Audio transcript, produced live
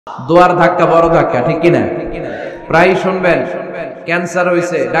দোয়ার ধাক্কা বড় ধাক্কা, ঠিক কিনা? প্রায় শুনবেন ক্যান্সার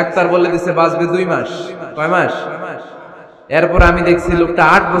হয়েছে, ডাক্তার বলে দিছে বাঁচবে 2 মাস। কয় মাস? এরপর আমি দেখছি লোকটা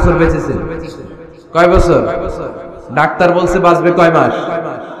 8 বছর বেঁচেছিল। কয় বছর? ডাক্তার বলছে বাঁচবে কয় মাস,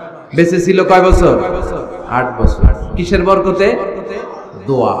 বেঁচেছিল কয় বছর? 8 বছর। কিসের বরকতে?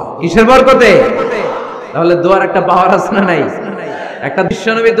 দোয়া। কিসের বরকতে? তাহলে দোয়ার একটা পাওয়ার আছে না নাই? একটা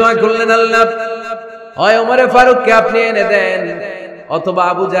বিশ্বনবী দোয়া করলেন, আল্লাহ হয় ওমরে ফারুককে আপনি এনে দেন, অথবা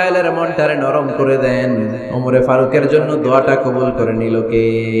আবু জাহেলের মনটারে নরম করে দেন। ওমরে ফারুকের জন্য দোয়াটা কবুল করে নিল কে?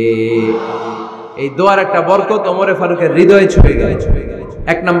 এই দোয়ার একটা বরকত ওমরে ফারুকের হৃদয়ে ছুঁয়ে গেল।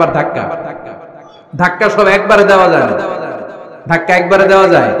 1 নাম্বার ধাক্কা। ধাক্কা সব একবারে দেওয়া যায় না। ধাক্কা একবারে দেওয়া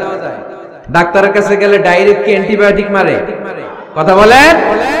যায়? ডাক্তারের কাছে গেলে ডাইরেক্ট কি অ্যান্টিবায়োটিক মারে? কথা বলেন।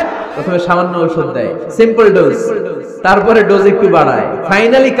 প্রথমে সামান্য ওষুধ দেয়, সিম্পল ডোজ, তারপরে ডোজ একটু বাড়ায়,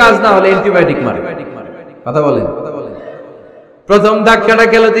 ফাইনালি কাজ না হলে অ্যান্টিবায়োটিক মারে। কথা বলেন। প্রথম ধাক্কাটা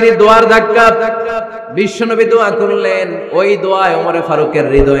গেল তিনি দোয়ার ধাক্কা। বিশ্বনবী দোয়া করলেন, ওই দোয়ায় ওমরে ফারুকের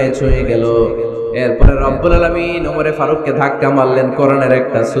হৃদয়ে ছুঁয়ে গেল। এরপরে রব্বুল আলামিন ওমরে ফারুককে ধাক্কা মারলেন কোরআনের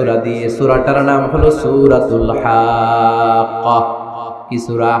একটা সূরা দিয়ে। সূরাটার নাম হলো সূরাতুল হাক্কা। কি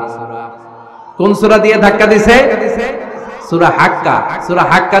সূরা? কোন সূরা দিয়ে ধাক্কা দিছে? সূরা হাক্কা। সূরা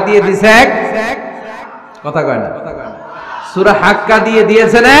হাক্কা দিয়ে দিছে এক, কথা কয় না। সূরা হাক্কা দিয়ে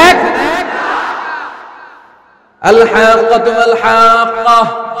দিয়েছেন এক। আল হাক্কাতু মাল হাক্কা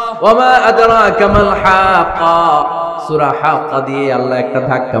ওয়া মা আদরাকা মাল হাক্কা। সূরা হাক্কা দিয়ে আল্লাহ একটা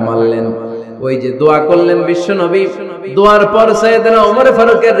ধাক্কা মারলেন। ওই যে দোয়া করলেন বিশ্বনবী, দোয়ার পর সাইয়েদনা ওমর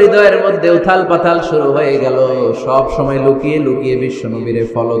ফারুকের হৃদয়ের মধ্যে উথাল পাথাল শুরু হয়ে গেল। সব সময় লুকিয়ে লুকিয়ে বিশ্বনবীরে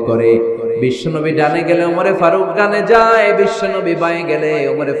ফলো করে। বিশ্বনবী ডানে গেলে ওমরে ফারুক ডানে যায়, বিশ্বনবী বাঁয়ে গেলে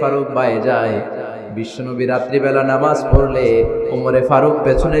ওমরে ফারুক বাঁয়ে যায়। বিশ্বনবী রাত্রিবেলা নামাজ পড়লে ওমরে ফারুক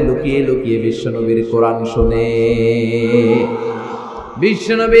পেছনে লুকিয়ে লুকিয়ে বিশ্বনবীর কোরআন শুনে।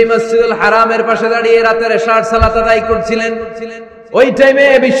 বিশ্বনবী মসজিদুল হারামের পাশে দাঁড়িয়ে রাতের এশার সালাত আদায় করছিলেন। ওই টাইমে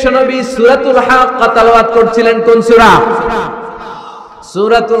বিশ্বনবী সূরাতুল হাক্কা তেলাওয়াত করছিলেন। কোন সূরা?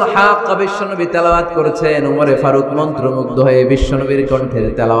 সূরাতুল হাক্কা বিশ্বনবী তেলাওয়াত করেছেন। ওমরে ফারুক মন্ত্রমুগ্ধ হয়ে বিশ্বনবীর কণ্ঠের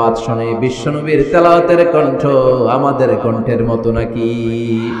তেলাওয়াত শুনে। বিশ্বনবীর তেলাওয়াতের কণ্ঠ আমাদের কণ্ঠের মতো নাকি?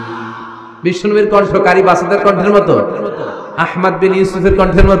 বিশ্বনবীর কণ্ঠ কারি বাসাদের কণ্ঠের মতো? আহমদ বিন ইউসুফের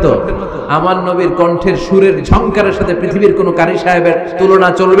কণ্ঠের মতো? আমার নবীর কণ্ঠের সুরের ঝংকারের সাথে পৃথিবীর কোন কারি সাহেবের তুলনা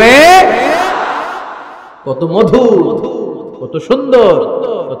চলবে? কত মধুর, কত সুন্দর,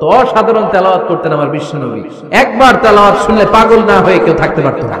 কত অসাধারণ তেলাওয়াত করতেন আমার বিশ্বনবী। একবার তেলাওয়াত শুনলে পাগল না হয়ে কেউ থাকতে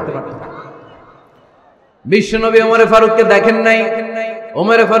পারত না। বিশ্বনবী ওমরে ফারুককে দেখেন নাই।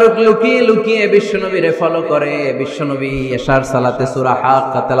 ওমরে ফারুক লুকিয়ে লুকিয়ে বিশ্বনবীরে ফলো করে। বিশ্বনবী এশার সালাতে সূরা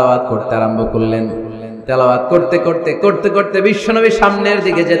হাক্কা তেলাওয়াত করতে আরম্ভ করলেন। তেলাওয়াত করতে করতে করতে করতে বিশ্বনবী সামনের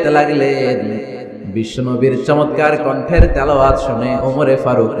দিকে যেতে লাগলেন। বিশ্বনবীর চমৎকার কণ্ঠের তেলাওয়াত শুনে ওমরে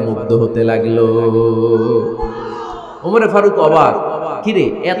ফারুক মুগ্ধ হতে লাগলো। ওমরে ফারুক অবাক, কিরে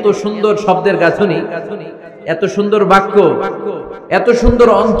এত সুন্দর শব্দের গাঁথনি, এত সুন্দর বাক্য, এত সুন্দর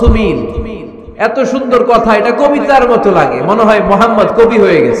অন্তমিল, এত সুন্দর কথা, এটা কবিতার মতো লাগে। মনে হয় মুহাম্মদ কবি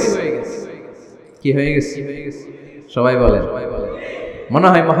হয়ে গেছে। কি হয়ে গেছে? সবাই বলেন। মনে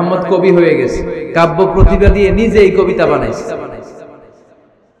হয় মুহাম্মদ কবি হয়ে গেছে, কাব্য প্রতিভা দিয়ে নিজেই কবিতা বানাইছে।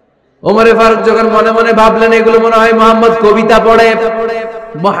 ওমরে ফারুক যখন মনে মনে ভাবলেন এগুলো মনে হয় মুহাম্মদ কবিতা পড়ে,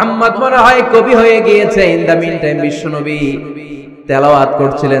 মুহাম্মদ মনে হয় কবি হয়ে গিয়েছে। ইন দা মিন টাইম বিশ্বনবী তেলাওয়াত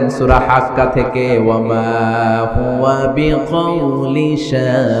করছিলেন সূরা হাক্কা থেকে, ওয়া মা হুয়া বিকাউলি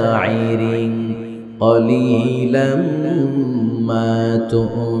শাইরিন কলিলাম মা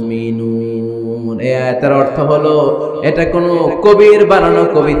তুমিনুন। এই আয়াতের অর্থ হলো এটা কোনো কবির বানানো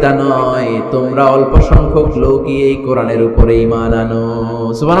কবিতা নয়, তোমরা অল্প সংখ্যক লোকই এই কোরআনের উপরে ঈমান আনো।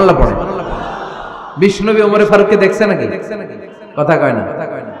 সুবহানাল্লাহ পড়ে। বিশ্বনবী ওমরে ফারুককে দেখছে নাকি? কথা কয় না।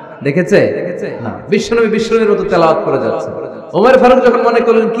 দেখেছে না? বিশ্বনবীর মতো তেলাওয়াত করে যাচ্ছে। ওমর ফারুক যখন মনে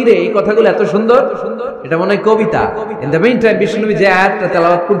করলেন কিরে এই কথাগুলো এত সুন্দর, এটা মনে হয় কবিতা। ইন দ্য মিন টাইম বিশ্বনবী যে আয়াতটা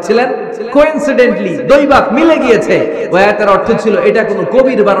তেলাওয়াত করছিলেন, কোইন্সিডেন্টলি দৈবাত মিলে গিয়েছে। ওই আয়াতের অর্থ ছিল এটা কোনো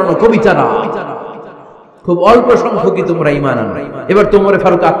কবির বানানো কবিতা না, খুব অল্প সংখ্যকই তোমরা ঈমান আনো। এবার তো ওমর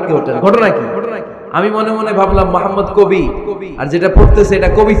ফারুক আটকে ওঠেন। ঘটনা কি? আমি মনে মনে ভাবলাম মুহাম্মদ কবি, আর যেটা পড়তেছে এটা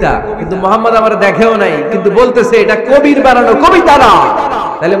কবিতা, কিন্তু মুহাম্মদ আমার দেখেও নাই, কিন্তু বলতেছে এটা কবির বানানো কবিতা না।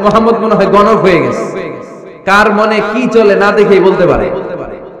 তাহলে মুহাম্মদ মনে হয় গণক হয়ে গেছে। কার মনে কি চলে না দেখেই বলতে পারে।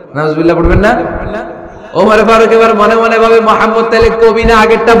 নাউজুবিল্লাহ পড়বেন না? ওমর ফারুক এবার মনে মনে ভাবে মুহাম্মদ তাহলে কবি না,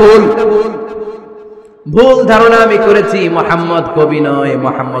 আগেরটা ভুল ধারণা আমি করেছি। মুহাম্মদ কবি নয়,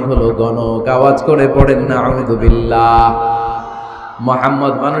 মুহাম্মদ হলো গণক। আওয়াজ করে পড়েন না আউযু বিল্লাহ।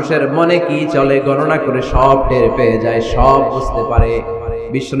 মুহাম্মদ মানুষের মনে কি চলে গণনা করে সব টের পেয়ে যায়, সব বুঝতে পারে।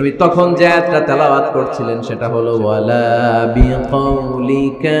 বিশ্বনবী তখন যে আয়াতটা তেলাওয়াত করছিলেন সেটা হলো ওয়ালা বিকাউলি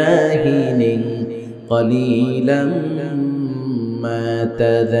কাহিনিন কলিলাম মা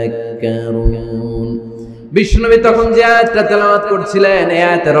তাযাক্কারুন। বিশ্বনবী তখন যে আয়াতটা তেলাওয়াত করছিলেন এই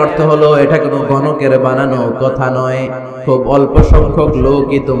আয়াতের অর্থ হলো এটা কোনো গণকের বানানো কথা নয়, খুব অল্প সংখ্যক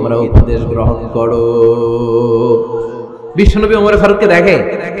লোকই তোমরা উপদেশ গ্রহণ করো। বিশ্বনবী ওমর ফারুককে দেখে?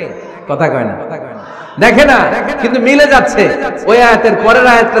 কথা কয় না, দেখে না, কিন্তু মিলে যাচ্ছে। ওই আয়াতের পরের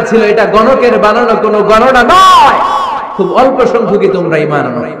আয়াতটা ছিল এটা গণকের বানানো কোনো গণনা নয়, খুব অল্প সংখ্যকই তোমরা ঈমান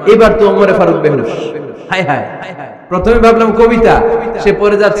আনো। এবার তো ওমর ফারুক বেহুশ। হায় হায়, প্রথমে ভাবলাম কবিতা, সে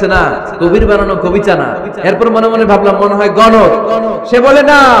পড়ে যাচ্ছে না কবির বানানো কবিতা না। এরপর মনে মনে ভাবলাম মনে হয় গণক, সে বলে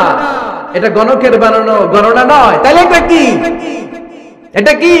না এটা গণকের বানানো গণনা নয়। তাহলে এটা কি?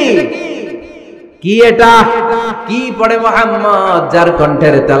 এটা কি? কি এটা? কি পড়ে মুহাম্মদ, যার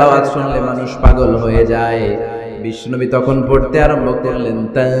কণ্ঠের তেলাওয়াত শুনলে মানুষ পাগল হয়ে যায়। বিশ্বনবী তখন পড়তে আরম্ভ করলেন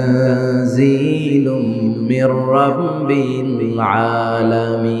তানজিলুম মির রাব্বিল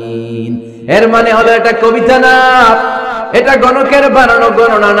আলামিন। এর মানে হলো এটা কবিতা না, এটা গণকের বানানো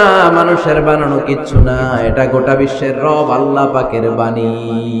গণনা না, মানুষের বানানো কিচ্ছু না, এটা গোটা বিশ্বের রব আল্লাহ পাকের বাণী।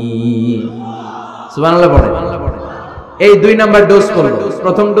 সুবহানাল্লাহ পড়ে। এই 2 নাম্বার ডোজ করলো।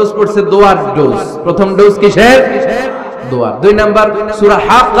 প্রথম ডোজ পড়ছে দোয়ার ডোজ। প্রথম ডোজ কিসের? দোয়ার। 2 নাম্বার সূরা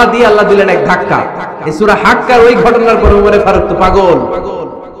হাক্কা দিয়ে আল্লাহ দিলেন এক ধাক্কা। এই সূরা হাক্কার ওই ঘটনার পর ওমর ফারুক তো পাগল,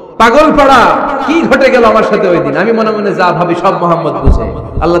 পাগল পড়া। কি ঘটে গেল আমার সাথে ওই দিন? আমি মনে মনে যা ভাবি সব মুহাম্মদ বুঝে।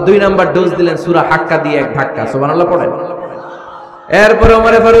 আল্লাহ 2 নাম্বার ডোজ দিলেন সূরা হাক্কা দিয়ে এক ধাক্কা। সুবহানাল্লাহ পড়েন। এরপরে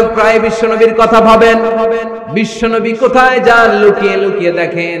ওমর ফারুক প্রায় বিশ্বনবীর কথা ভাবেন, বিশ্বনবী কোথায় যান লুকিয়ে লুকিয়ে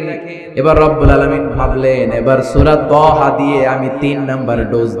দেখেন। এবার রব্বুল আলামিন ভাবলেন এবার সূরা তাহা দিয়ে আমি 3 নাম্বার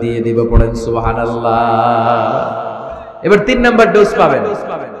ডোজ দিয়ে দিব। পড়েন সুবহানাল্লাহ। এবার 3 নাম্বার ডোজ পাবেন,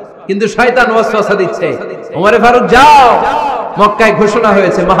 কিন্তু শয়তান ওয়াসওয়াসা দিচ্ছে, ওমর ফারুক যাও, মক্কায় ঘোষণা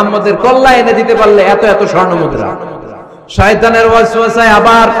হয়েছে মুহাম্মদের কল্লা এনে দিতে পারলে এত এত স্বর্ণ মুদ্রা। শয়তানের ওয়াসওয়াসায়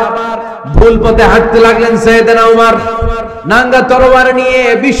আবার ভুল পথে হাঁটতে লাগলেন সাইয়েদনা ওমর। নাঙ্গা তরবার নিয়ে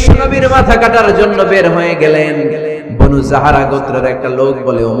বিশ্বনবীর মাথা কাটার জন্য বের হয়ে গেলেন। বনু জাহারা গোত্রের একটা লোক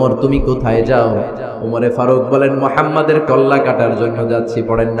বলে ওমর তুমি কোথায় যাও? ওমরে ফারুক বলেন মুহাম্মাদের কল্লা কাটার জন্য যাচ্ছি।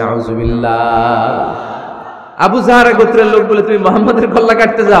 পড়েন নাউজুবিল্লাহ। আবু জাহারা গোত্রের লোক বলে তুমি মুহাম্মাদের কল্লা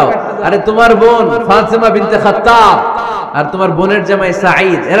কাটতে যাও? আরে তোমার বোন ফাতেমা বিনতে খাত্তাব আর তোমার বোনের জামাই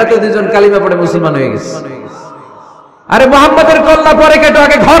সাঈদ, এরা তো দুজন কালিমা পড়ে মুসলমান হয়ে গেছে। আরে মুহাম্মাদের কল্লা পরে কেটো,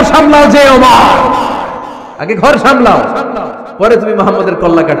 আগে ঘর সামলাও। যে ওমর আগে ঘর সামলাও, পরে তুমি মুহাম্মাদের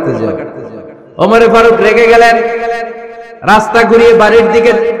কল্লা কাটতে যাও। ওমর ফারুক রেগে গেলেন, রাস্তা ঘুরিয়ে বাড়ির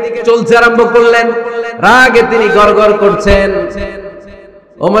দিকে চলতে আরম্ভ করলেন। রাগে তিনি গড়গড় করছেন।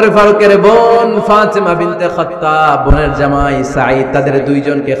 ওমর ফারুকের বোন ফাতেমা বিনতে খাত্তাব, বোনের জামাই সাঈদ, তাদের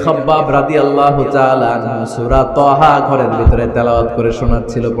দুইজনকে খাব্বাব রাদিয়াল্লাহু তাআলা আনহু সূরা তাহা ঘরের ভিতরে তেলাওয়াত করে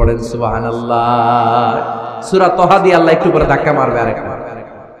শোনাচ্ছিল। পড়েন সুবহানাল্লাহ। সূরা তাহা দিয়ে আল্লাহ একটু পরে ধাক্কা মারবে আরেকবার।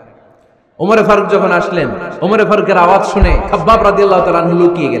 ওমর ফারুক যখন আসলেন, ওমর ফারুকের আওয়াজ শুনে খাব্বাব রাদিয়াল্লাহু তাআলা আনহু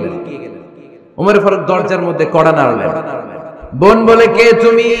লুকিয়ে গেলেন। ওমর ফারুক দরজার মধ্যে কড়া নাড়লেন। বোন বলে কে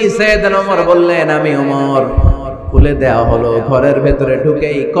তুমি? সাইয়েদনা ওমর বললেন আমি ওমর। খুলে দেওয়া হলো। ঘরের ভেতরে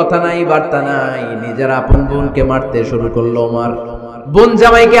ঢুকেই কথা নাই বার্তা নাই, নিজের আপন বোনকে মারতে শুরু করলো ওমর। বোন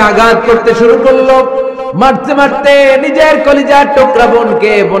জামাইকে আঘাত করতে শুরু করলো। মারতে মারতে নিজের কলিজার টুকরা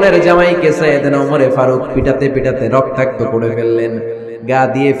বোনকে, বোনের জামাইকে সাইয়েদনা ওমর ফারুক পিটাতে পিটাতে রক্তাক্ত করে ফেললেন। গা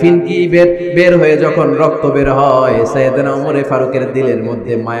দিয়ে ফিনকি বের হয়ে যখন রক্ত বের হয়, সাইয়েদনা ওমর ফারুকের দিলের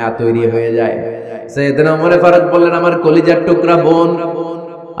মধ্যে মায়া তৈরি হয়ে যায়। সাইয়েদনা ওমর ফারুক বললেন আমার কলিজার টুকরা বোন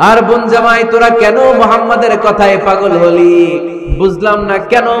আর বোন জামাই, তোরা কেন মুহাম্মাদের কথায় পাগল হলি? বুঝলাম না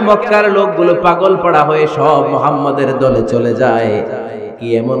কেন মক্কার লোকগুলো পাগল পড়া হয়ে সব মুহাম্মাদের দলে চলে যায়। কি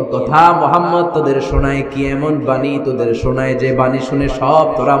এমন কথা মুহাম্মদ তোদের শোনায়, কি এমন বাণী তোদের শোনায় যে বাণী শুনে সব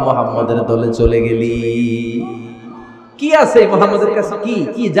তোরা মুহাম্মাদের দলে চলে গেলি? কি আছে মুহাম্মাদের কাছে? কি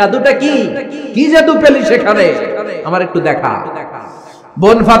কি জাদুটা? কি কি জাদু পেলি সেখানে? আমার একটু দেখা।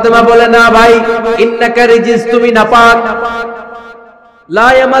 বোন ফাতেমা বলে না ভাই, ইন্নাকা রিজিস, তুমি নাপাক, লা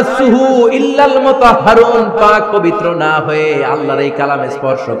ইয়ামাসসুহু ইল্লাল মুতাহহারুন, পাক পবিত্র না হয়ে আল্লাহর এই কালামে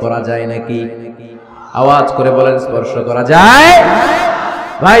স্পর্শ করা যায় নাকি? আওয়াজ করে বলেন স্পর্শ করা যায়?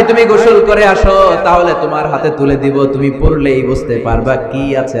 ভাই তুমি গোসল করে আসো, তাহলে তোমার হাতে তুলে দিব, তুমি পড়লেই বুঝতে পারবা কি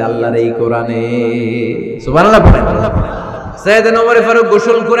আছে আল্লাহর এই কোরআনে। সুবহানাল্লাহ পড়েন। সাইয়েদনা ওমর ফারুক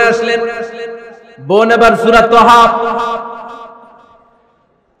গোসল করে আসলেন। বোন এবার সূরা তাহা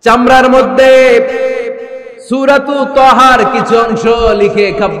চামড়ার মধ্যে সূরাতু তাহার কিছু অংশ লিখে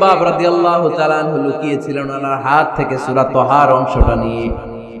খাব্বাব রাদিয়াল্লাহু তাআলা আনহু লুকিয়েছিলেন ওনার হাত থেকে। সূরা তাহার অংশটা নিয়ে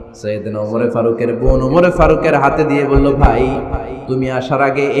সাইয়েদনা ওমর ফারুকের বোন ওমর ফারুকের হাতে দিয়ে বলল, ভাই তুমি আসার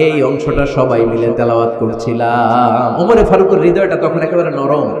আগে এই অংশটা সবাই মিলে তেলাওয়াত করছিলাম। ওমর ফারুকের হৃদয়টা তখন একেবারে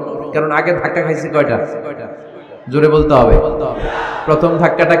নরম, কারণ আগে ধাক্কা খাইছে কয়টা? জোরে বলতে হবে। প্রথম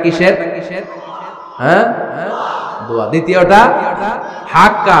ধাক্কাটা কিসের? হ্যাঁ, দোয়া। দ্বিতীয়টা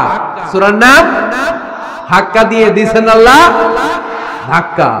হাক্কা, সূরার নাম হাক্কা দিয়ে দিয়েছেন আল্লাহ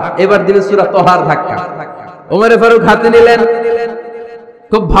ধাক্কা। এবার দিবে সূরা তহার ধাক্কা। ওমর ফারুক হাতে নিলেন,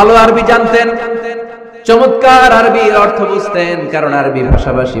 খুব ভালো আরবি জানতেন, চমৎকার আরবির অর্থ বুঝতেন, কারণ আরবি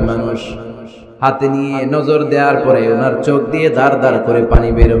ভাষাভাষী মানুষ। হাতে নিয়ে নজর দেওয়ার পরে ওনার চোখ দিয়ে দাঁড় দাঁড় করে পানি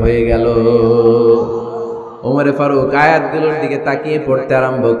বের হয়ে গেল। ওমর ফারুক আয়াতগুলোর দিকে তাকিয়ে পড়তে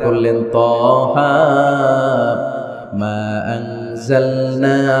আরম্ভ করলেন, তাহা মা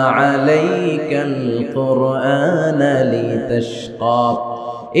আনজালনা আলাইকাল কুরআনা লিতাশকা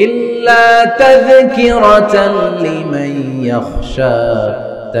ইল্লা তাযকিরাতান লিমান ইয়াখশা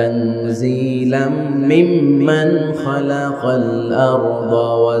তানজিলাম মিম্মান খালাকাল আরদা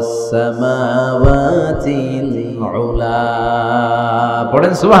ওয়াস সামাওয়াতিল উলা।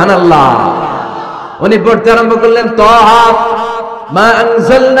 পড়েন সুবহানাল্লাহ। উনি পড়তে আরম্ভ করলেন, তাহা মা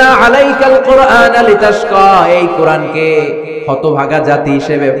আনজালনা আলাইকাল কুরআনা লিতাশকা, এই কোরআনকে হতভাগা জাতি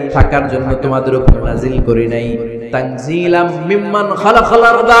হিসেবে থাকার জন্য তোমাদের উপর নাজিল করি নাই। তানজিলাম মিম্মান খালাকাল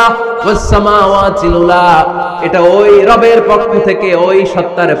আরদা ওয়াস সামাওয়াতিল উলা, এটা ওই রবের পক্ষ থেকে, ওই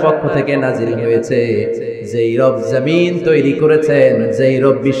সত্তার পক্ষ থেকে নাজিল হয়েছে যেই রব জমিন তৈরি করেছেন, যেই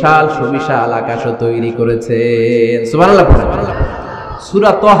রব বিশাল সুবিশাল আকাশও তৈরি করেছেন। সুবহানাল্লাহ।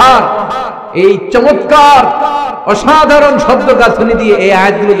 সূরা তহার এই চমৎকার অসাধারণ শব্দ গাঁথনি দিয়ে এই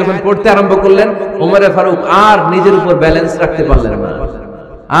আয়াতগুলো যখন পড়তে আরম্ভ করলেন, ওমর ফারুক আর নিজের উপর ব্যালেন্স রাখতে পারলেন না,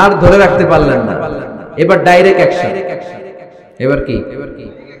 আর ধরে রাখতে পারলেন না। এবার ডাইরেক্ট অ্যাকশন। এবার কি?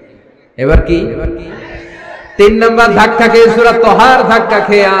 এবার কি? 3 নাম্বার ধাক্কা খেয়ে, সূরা তহার ধাক্কা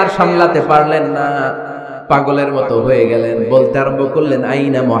খেয়ে আর সামলাতে পারলেন না, পাগলের মতো হয়ে গেলেন। বলতে আরম্ভ করলেন,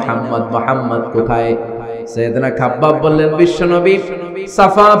 আইনা মুহাম্মদ, মুহাম্মদ কোথায়? সাইয়েদনা খাব্বাব বললেন, বিশ্বনবী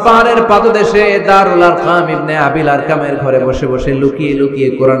সাফা পাহাড়ের পাদদেশে দারুল আরকাম ইবনে আবিল আরকামের ঘরে বসে বসে লুকিয়ে লুকিয়ে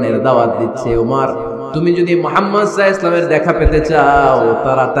কোরআনের দাওয়াত দিচ্ছে। ওমর, তুমি যদি মুহাম্মদ সাল্লাল্লাহু আলাইহি ওয়াসাল্লামের দেখা পেতে চাও,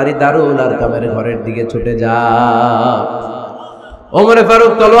 তাড়াতাড়ি দারুল আরকামের ঘরের দিকে ছুটে যাও। ওমর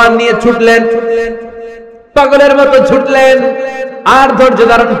ফারুক তলোয়ার নিয়ে ছুটলেন, পাগলের মতো ছুটলেন, আর ধৈর্য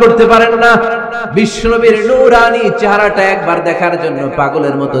ধারণ করতে পারেন না। বিশ্বনবীর নূরানি চেহারাটা একবার দেখার জন্য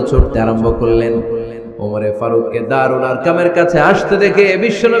পাগলের মতো ছুটতে আরম্ভ করলেন। ওমর ফারুককে দারুল আরকামের কাছে আসতে দেখে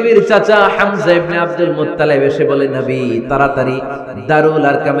বিশ্বনবীর চাচা হামজা ইবনে আব্দুল মুত্তালিব এসে বলে, নবী তাড়াতাড়ি দারুল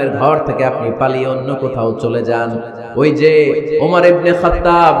আরকামের ঘর থেকে আপনি পালিয়ে অন্য কোথাও চলে যান। ওই যে ওমর ইবনে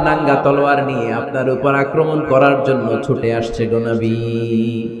খাত্তাব নাঙ্গা তলোয়ার নিয়ে আপনার উপর আক্রমণ করার জন্য ছুটে আসছে গো নবী।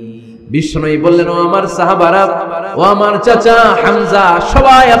 বিশ্বনবী বললেন, ও আমার সাহাবারা, ও আমার চাচা হামজা,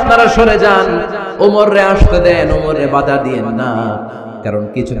 সবাই আপনারা সরে যান, ওমরে আসতে দেন, ওমরে বাধা দিয়েন না। কারণ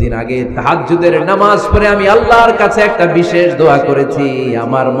কিছুদিন আগে তাহাজ্জুদের নামাজ পড়ে আমি আল্লাহর কাছে একটা বিশেষ দোয়া করেছি,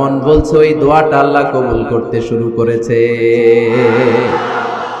 আমার মন বলছে ওই দোয়াটা আল্লাহ কবুল করতে শুরু করেছে।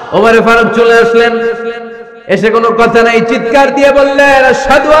 ওমর ফারুক চলে আসলেন, এসে কোনো কথা নাই, চিৎকার দিয়ে বললেন,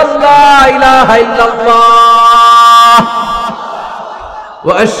 আশহাদু আল্লা ইলাহা ইল্লাল্লাহ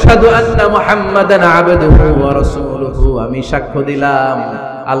ওয়া আশহাদু আন্না মুহাম্মাদান আবদুহু ওয়া রাসূলুহু, আমি সাক্ষ্য দিলাম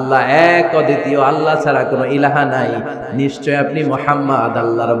আল্লাহ এক, অদ্বিতীয়, আল্লাহ ছাড়া কোনো ইলাহা নাই, নিশ্চয় আপনি মুহাম্মদ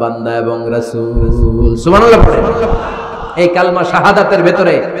আল্লাহর বান্দা এবং রাসূল। সুবহানাল্লাহ। এই কালমা শাহাদাতের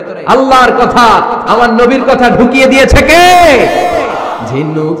ভেতরে আল্লাহর কথা, আমার নবীর কথা ঢুকিয়ে দিয়েছে কে?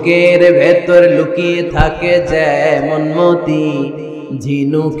 ঝিনুকের ভেতর লুকিয়ে থাকে যেমন মতি,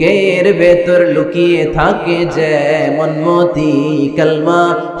 ঝিনুকের ভেতর লুকিয়ে থাকে যেমন মতি, কালমা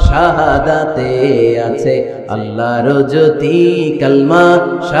শাহাদাতে আছে আল্লাহর জ্যোতি, কালমা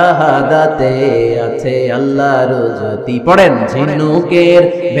শাহাদাতে আছে আল্লাহর জ্যোতি। পড়েন, ঝিনুকের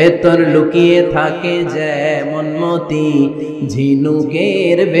ভেতর লুকিয়ে থাকে যেমন মতি,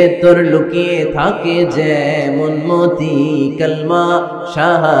 ঝিনুকের ভেতর লুকিয়ে থাকে যেমন মতি, কালমা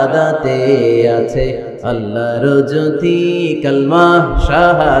শাহাদাতে আছে আল্লাহর জ্যোতি, কালমা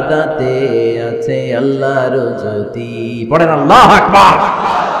শাহাদাতে আছে আল্লাহর জ্যোতি। পড়েন আল্লাহু আকবার।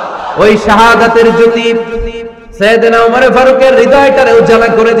 ওই শাহাদাতের জ্যোতি সাইয়েদনা ওমর ফারুকের হৃদয়টারে উজালা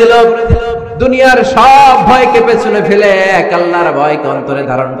করে দিল। দুনিয়ার সব ভয়কে পেছনে ফেলে এক আল্লাহর ভয়কে অন্তরে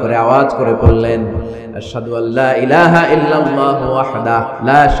ধারণ করে আওয়াজ করে বললেন, আশহাদু আল্লা ইলাহা ইল্লাল্লাহু ওয়াহদাহু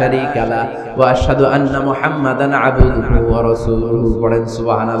লা শারীকা লাহু ওয়া আশহাদু আন্না মুহাম্মাদান আবদুহু ওয়া রাসূলুহু। পড়েন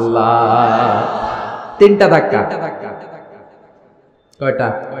সুবহানাল্লাহ। 3টা ধাক্কা। কয়টা?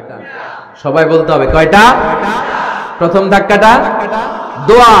 সবাই বলতে হবে কয়টা? প্রথম ধাক্কাটা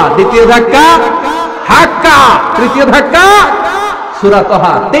দোয়া, দ্বিতীয় ধাক্কা হাক্কা, তৃতীয় ধাক্কা সূরা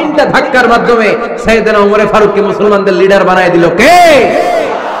তাহা, 3টা ধাক্কার মাধ্যমে সাইয়েদনা ওমর ফারুককে মুসলমানদের লিডার বানায় দিল কে?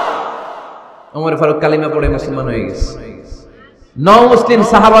 ওমর ফারুক কালিমা পড়ে মুসলমান হয়ে গেছে। নও মুসলিম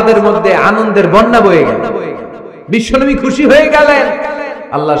সাহাবাদের মধ্যে আনন্দের বন্যা বয়ে গেল। বিশ্বনবী খুশি হয়ে গেলেন,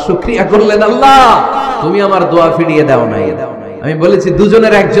 আল্লাহ শুকরিয়া করলেন, আল্লাহ তুমি আমার দোয়া ফিরিয়ে দাও নাই। আমি বলেছি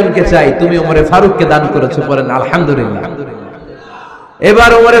দুজনের একজনকে চাই, তুমি ওমরে ফারুককে দান করেছো, বলেন আলহামদুলিল্লাহ।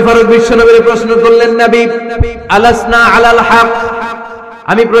 এবার ওমরে ফারুক বিশ্বনবীর প্রশ্ন করলেন, নবী আলাসনা আলাল হক,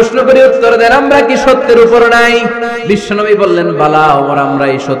 আমি প্রশ্ন করি উত্তর দেন, আমরা কি সত্যের উপর নাই? বিশ্বনবী বললেন, বালা ওমর, আমরা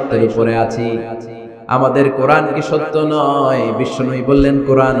এই সত্যের উপরে আছি। আমাদের কোরআন কি সত্য নয়? বিশ্বনবী বললেন,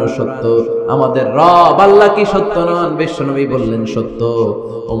 কোরআনও সত্য। আমাদের রব আল্লাহ কি সত্য নন? বিশ্বনবী বললেন, সত্য।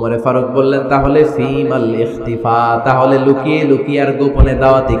 ওমরে ফারুক বললেন, তাহলে ফিমাল ইখতিফা, তাহলে লুকিয়ে লুকিয়ে আর গোপনে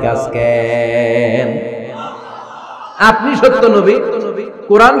দাওয়াতি কাজ কেন? আপনি সত্য নবী,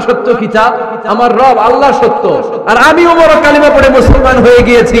 কোরআন সত্য কিতাব, আমার রব আল্লাহ সত্য, আর আমি ওমর কালিমা পড়ে মুসলমান হয়ে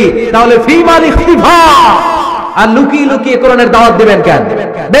গিয়েছি, তাহলে ফিমাল ইখতিফা, আর লুকিয়ে লুকিয়ে কোরআনের দাওয়াত দিবেন কেন?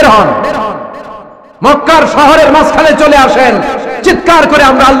 বের হন, মক্কার শহরের মাঝখানে চলে আসেন, চিৎকার করে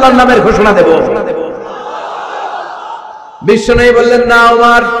আমরা আল্লাহর নামের ঘোষণা দেব। বিশ্বনবী বললেন, না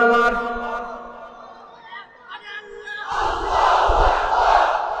ওমর,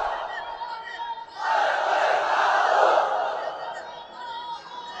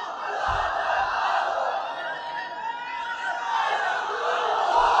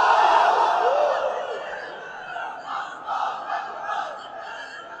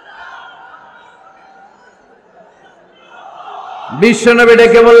 বিশ্বনবী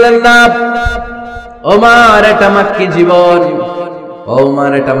ডেকে বললেন, না ওমর, এটা মাক্কি জীবন,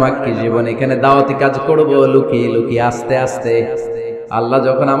 ওমর এটা মাক্কি জীবন, এখানে দাওয়াতি কাজ করব লুকিয়ে লুকিয়ে আস্তে আস্তে। আল্লাহ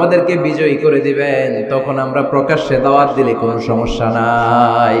যখন আমাদেরকে বিজয়ী করে দিবেন, তখন আমরা প্রকাশ্যে দাওয়াত দিলে কোনো সমস্যা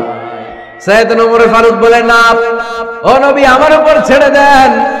নাই। সাইয়েদনা ওমর ফারুক বলেন, না ও নবী, আমার উপর ছেড়ে দেন,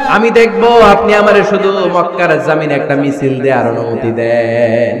 আমি দেখবো আপনি আমারে শুধু মক্কার জমিনে একটা মিছিল দেওয়ার অনুমতি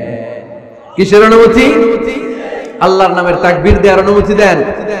দেন। কিসের অনুমতি? আল্লাহর নামের তাকবীর দেওয়ার অনুমতি দেন।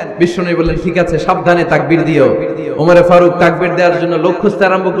 বিশ্বনবী বললেন, ঠিক আছে, সাবধানে তাকবীর দিও। ওমরে ফারুক তাকবীর দেওয়ার জন্য লোক খুঁজতে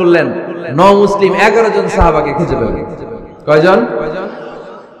আরম্ভ করলেন। নও মুসলিম 11 জন সাহাবাকে খুঁজে পেলেন। কয়জন?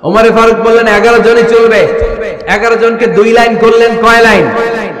 ওমরে ফারুক বললেন, 11 জনই চলবে। 11 জনকে 2 লাইন করলেন। কয় লাইন?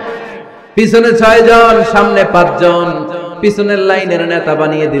 পিছনে 6 জন, সামনে 5 জন। পিছনের লাইনের নেতা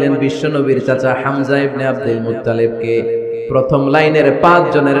বানিয়ে দিলেন বিশ্বনবীর চাচা হামজা ইবনে আব্দুল মুত্তালিবকে। প্রথম লাইনের 5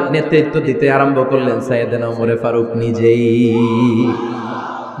 জনের নেতৃত্ব দিতে আরম্ভ করলেন সাইয়েদনা ওমরে ফারুক নিজেই।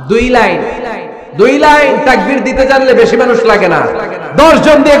 2 লাইন তাকবীর দিতে জানলে বেশি মানুষ লাগে না, 10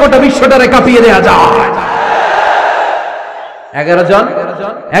 জন দিয়ে গোটা বিশ্বটারে কাঁপিয়ে দেয়া যায়। 11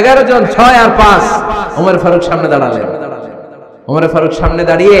 জন 6 আর 5। ওমর ফারুক সামনে দাঁড়ালেন। ওমর ফারুক সামনে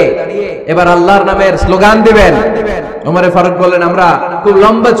দাঁড়িয়ে এবার আল্লাহর নামের স্লোগান দিবেন। ওমর ফারুক বললেন, আমরা খুব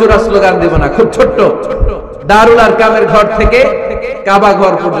লম্বা চূড়া স্লোগান দেব না, খুব ছোট্ট। দারুল আরকামের ঘর থেকে কাবা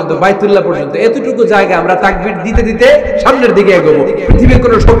ঘর পর্যন্ত, বাইতুল্লাহ পর্যন্ত, এতটুকু জায়গা আমরা তাকবীর দিতে দিতে সামনের দিকে এগোবো। পৃথিবীর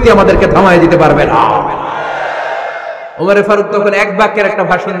কোনো শক্তি আমাদেরকে থামায় দিতে পারবে না। ওমর ফারুক তখন এক বাক্যের একটা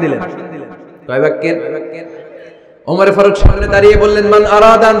ভাষণ দিলেন। কয় বাক্যের? ওমর ফারুক সামনে দাঁড়িয়ে বললেন, মান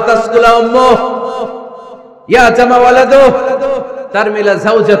আরাদা আন তাসকুলা উম্মুহ ইয়া জামা ওয়ালাদু তারমিলা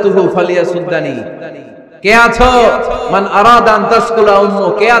যাওজাতুহু ফালিয়াসুদ্দানি। কে আছো? মান আরাদা আন তাসকুলা উম্মুহ,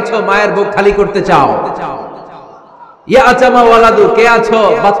 কে আছো মায়ের বুক খালি করতে চাও? ইয়া জামা ওয়ালাদু, কে আছো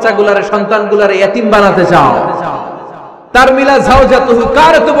বাচ্চাগুলারে, সন্তানগুলারে ইতিম বানাতে চাও? তারমিলা যাওজাতুহু,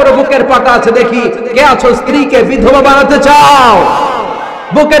 কার এত বড় বুকের পাটা আছে দেখি, কে আছো স্ত্রীকে বিধবা বানাতে চাও?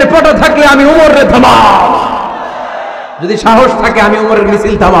 বুকের পাটা থাকলে আমি ওমরের থামাও, যদি সাহস থাকে আমি ওমরের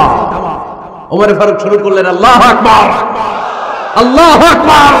মিছিল থামাও। ওমর ফারুক শুরু করলেন, আল্লাহু আকবার, আল্লাহু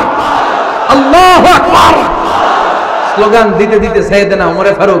আকবার, আল্লাহু আকবার। স্লোগান দিতে দিতে সাইয়েদনা ওমর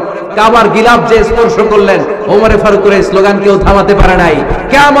ফারুক কাবার গিলাফ যে স্পর্শ করলেন, ওমর ফারুকের এই স্লোগান কেউ থামাতে পারে নাই।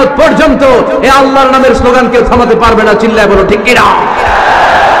 কিয়ামত পর্যন্ত এই আল্লাহর নামের স্লোগান কেউ থামাতে পারবে না। চিল্লায় বলো ঠিক কিনা?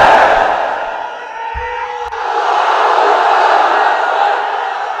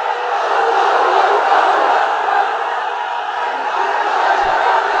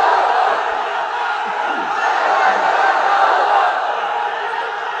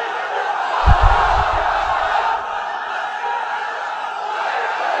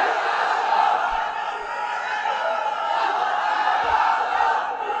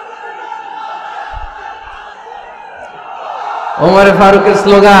 ওমর ফারুকের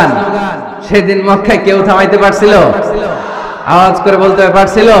স্লোগান সেদিন মক্কায় কেউ থামাইতে পারছিল? আওয়াজ করে বলতে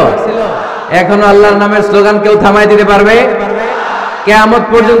পারছিল? এখনো আল্লাহর নামের স্লোগান কেউ থামাই দিতে পারবে? কিয়ামত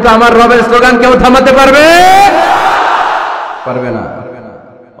পর্যন্ত আমার রবের স্লোগান কেউ থামাতে পারবে? পারবে না।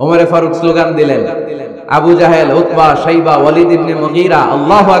 ওমরে ফারুক স্লোগান দিলেন, আবু জাহেল, উতবা, শাইবা, ওয়ালিদ ইবনে মুগীরা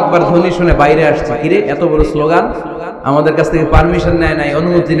আল্লাহু আকবার ধ্বনি শুনে বাইরে আসছে। কিরে এত বড় স্লোগান, আমাদের কাছ থেকে পারমিশন নেয় নাই,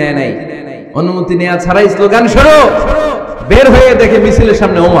 অনুমতি নেয় নাই। অনুমতি নেওয়া ছাড়াই স্লোগান শুরু। বের হয়ে দেখে মিছিলের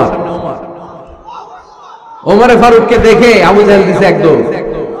সামনে ওমর। ওমরে ফারুককে দেখে আবু জাহেল দিছে এক দৌড়,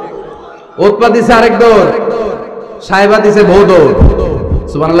 উতবা দিছে আরেক দৌড়, শাইবা দিছে বহু দৌড়।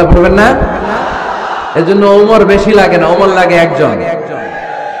 সুবহানাল্লাহ পড়বেন না? এজন্য ওমর বেশি লাগে না, ওমর লাগে একজন।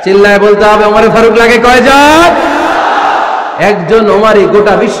 চিল্লায় বলতে হবে, ওমরে ফারুক লাগে কয়জন? একজন। ওমরই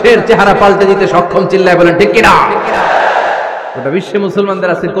গোটা বিশ্বের চেহারা পাল্টে দিতে সক্ষম। চিল্লায় বলেন ঠিক কিনা? গোটা বিশ্বে মুসলমানদের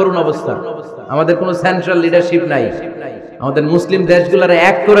আছে করুণ অবস্থা। আমাদের কোনো সেন্ট্রাল লিডারশিপ নাই। আমাদের মুসলিম দেশগুলোর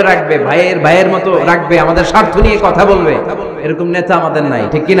এক করে রাখবে, ভাইয়ের ভাইয়ের মতো রাখবে, আমাদের স্বার্থ নিয়ে কথা বলবে, এরকম নেতা আমাদের নাই।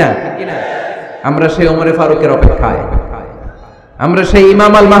 ঠিক কিনা? আমরা সেই ওমরে ফারুকের অপেক্ষায়, আমরা সেই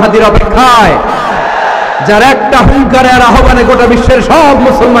ইমাম আল মাহাদির অপেক্ষায়, যার একটা হুঙ্কারে আর আহ্বানে গোটা বিশ্বের সব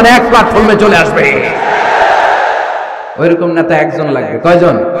মুসলমান এক প্ল্যাটফর্মে চলে আসবে। ওইরকম নেতা একজন লাগবে।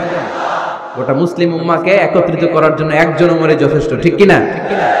 কয়জন? গোটা মুসলিম উম্মাহকে একত্রিত করার জন্য একজন ওমরে যথেষ্ট। ঠিক কিনা?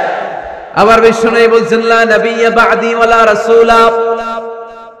 আবার বিশ্বনবী বলছেন, লা নাবিয়্যা বা'দি ওয়ালা রাসূলা,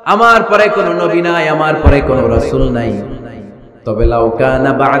 আমার পরে কোনো নবী নাই, আমার পরে কোনো রাসূল নাই। তবে লাউ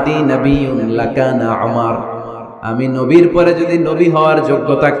কানা বা'দি নাবিয়্যুন লাকানা উমর, আমি নবীর পরে যদি নবী হওয়ার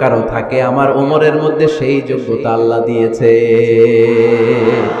যোগ্যতা কারো থাকে, আমার ওমরের মধ্যে সেই যোগ্যতা আল্লাহ দিয়েছে।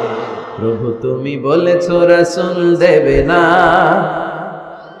 প্রভু তুমি বলেছো রাসূল দেবে না,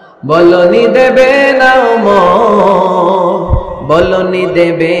 বলনি দেবে না ওমর, বলনি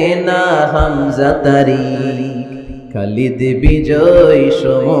দেবে না হামজা তারিক, খালিদ বিজয়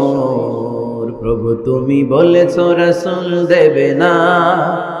সমর। প্রভু তুমি বলেছো রাসূল দেবে না,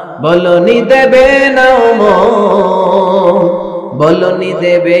 বলনি দেবে না ওমর, বলনি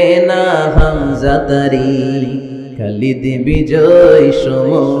দেবে না হামজা তারিক, খালিদ বিজয়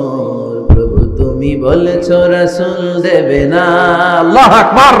সমর। প্রভু তুমি বলেছো রাসূল দেবে না। আল্লাহু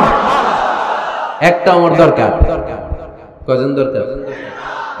আকবার। একটা ওমর দরকার। কয়জন দরকার?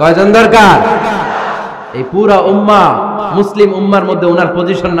 কয়জন দরকার? এই পুরা উম্মাহ, মুসলিম উম্মার মধ্যে ওনার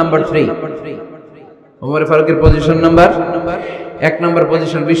পজিশন নাম্বার 3। ওমর ফারুকের পজিশন নাম্বার 1 নম্বর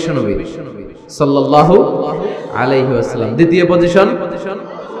পজিশন বিশ্বনবী সাল্লাল্লাহু আলাইহি ওয়াসাল্লাম। দ্বিতীয়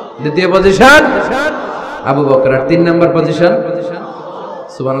পজিশন আবু বকর। 3 নম্বর পজিশন,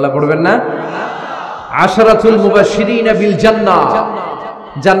 সুবহানাল্লাহ পড়বেন না? আশরাতুল মুবাশশিরিন বিল জান্নাহ,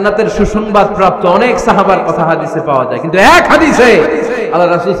 জান্নাতের সুসংবাদ প্রাপ্ত অনেক সাহাবার কথা হাদিসে পাওয়া যায়, কিন্তু এক হাদিসে আল্লাহ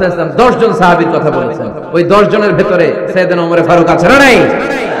রাসূল সাল্লাল্লাহু আলাইহি ওয়াসাল্লাম 10 জন সাহাবীর কথা বলেছেন। ওই 10 জনের ভেতরে সাইয়েদনা ওমর ফারুক আছে না নাই?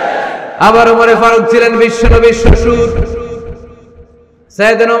 আবার ওমর ফারুক ছিলেন বিশ্বনবীর শ্বশুর।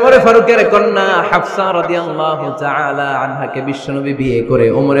 সাইয়েদনা ওমর ফারুকের কন্যা হাফসা রাদিয়াল্লাহু তাআলা আনহাকে বিশ্বনবী বিয়ে করে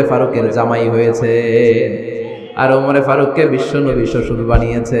ওমর ফারুকের জামাই হয়েছে, আর ওমর ফারুককে বিশ্বনবী শ্বশুর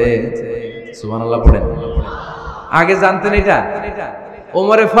বানিয়েছে। সুবহানাল্লাহ পড়েন। আগে জানতেন এটা?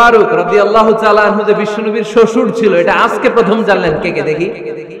 ওমর ফারুক রাদিয়াল্লাহু তাআলা আনহু যে বিশ্বনবীর শ্বশুর ছিল, এটা আজকে প্রথম জানলেন। কে কে দেখি?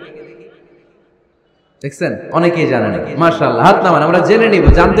 দেখছেন? অনেকেই জানে না। মাশাআল্লাহ, হাত নামান, আমরা জেনে নিব,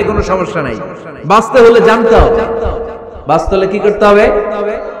 জানতে কোনো সমস্যা নাই। বাঁচতে হলে জানতে হবে। বাঁচতে হলে কি করতে হবে?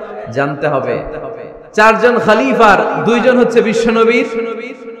 জানতে হবে। 4 জন খলিফার 2 জন হচ্ছে বিশ্বনবীর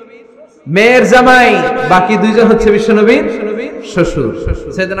মেয়ের জামাই, বাকি 2 জন হচ্ছে বিশ্বনবীর শ্বশুর।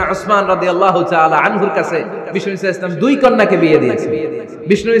 সাইয়েদনা উসমান রাদিয়াল্লাহু তাআলা আনহুর কাছে বিশ্বনবী সাল্লাল্লাহু আলাইহি ওয়াসাল্লাম 2 কন্যাকে বিয়ে দিয়েছে।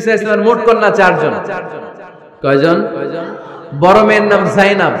 বিশ্বনবী সাল্লাল্লাহু আলাইহি ওয়াসাল্লামের মোট কন্যা 4 জন। কয়জন? বড় মেয়ের নাম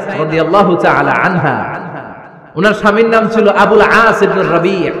যায়েনব রাদিয়াল্লাহু তাআলা আনহা, ওনার স্বামীর নাম ছিল আবুল আস ইবনে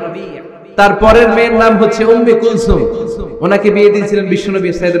রাবি'। তারপরের মেয়ের নাম হচ্ছে উম্মে কুলসুম, ওনাকে বিয়ে দিয়েছিলেন বিশ্বনবী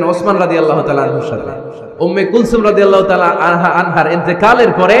সাইয়েদনা ওসমান রাদিয়াল্লাহু তাআলা আনহুর সাথে। উম্মে কুলসুম রাদিয়াল্লাহু তাআলা আনহার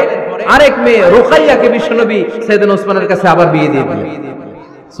ইন্তেকালের পরে আরেক মেয়ে রুকাইয়াকে বিশ্বনবী সাইয়েদনা ওসমানের কাছে আবার বিয়ে দিয়ে দিলেন।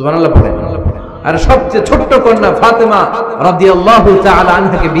 সুবহানাল্লাহ পড়েন। আর সবচেয়ে ছোট্ট কন্যা ফাতেমা রাদিয়াল্লাহু তাআলা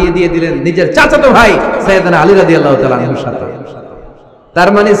আনহাকে বিয়ে দিয়ে দিলেন নিজের চাচাতো ভাই সাইয়েদনা আলী রাদিয়াল্লাহু তাআলা আনহুর সাথে। তার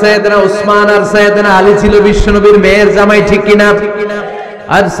মানে সাইয়েদনা ওসমান আর সাইয়েদনা আলী ছিল বিশ্বনবীর মেয়ের জামাই। ঠিক কিনা?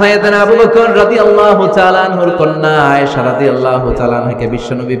 আর সাইয়েদনা আবু বকর রাদিয়াল্লাহু তাআলা আনহুর কন্যা আয়েশা রাদিয়াল্লাহু তাআলা আনহাকে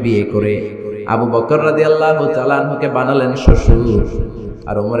বিশ্বনবী বিয়ে করে আবু বকর রাদিয়াল্লাহু তাআলা আনহুকে বানালেন শ্বশুর।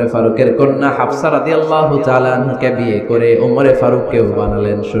 আর ওমর ফারুকের কন্যা হাফসা রাদিয়াল্লাহু তাআলা আনহাকে বিয়ে করে ওমর ফারুককেও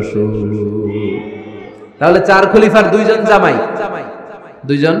বানালেন শ্বশুর। তাহলে 4 খলিফার 2 জন জামাই।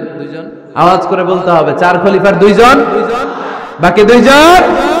 2 জন? আওয়াজ করে বলতে হবে, 4 খলিফার 2 জন, বাকি 2 জন।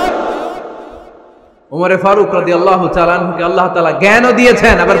 ওমর ফারুক রাদিয়াল্লাহু তাআলা আনহুকে আল্লাহ তাআলা জ্ঞানও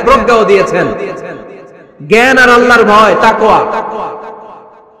দিয়েছেন, আবার প্রজ্ঞাও দিয়েছেন। জ্ঞান আর আল্লাহর ভয়, তাকওয়া।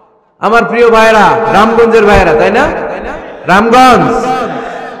 আমার প্রিয় ভাইরা, রামগঞ্জের ভাইরা, তাই না?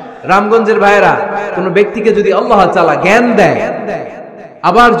 রামগঞ্জের ভাইরা, কোন ব্যক্তিকে যদি আল্লাহ তাআলা জ্ঞান দেয়,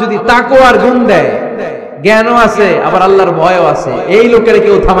 আবার যদি তাকওয়ার গুণ দেয়, জ্ঞানও আছে, আবার আল্লাহর ভয়ও আছে, এই লোকের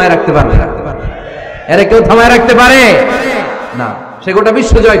কেউ থামায় রাখতে পারবে না। এরা কেউ থামায় রাখতে পারে না। সে গোটা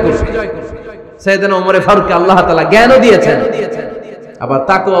বিশ্ব জয় করবে। সাইয়েদনা ওমর ফারুককে আল্লাহ তাআলা জ্ঞানও দিয়েছেন, আবার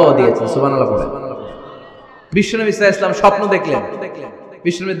তাকওয়াও দিয়েছেন। সুবহানাল্লাহ পড়ে। বিশ্বনবী সাল্লাল্লাহু আলাইহি ওয়াসাল্লাম স্বপ্ন দেখলেন,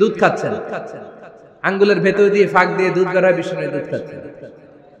 বিশ্বনবী দুধ খাচ্ছেন, আঙ্গুলের ভেতর দিয়ে ফাঁক দিয়ে দুধ বের হয়, বিশ্বনবী দুধ খাচ্ছেন।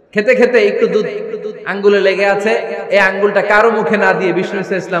 খেতে খেতে একটু দুধ আঙ্গুলে লেগে আছে, এই আঙ্গুলটা কারো মুখে না দিয়ে বিশ্বনবী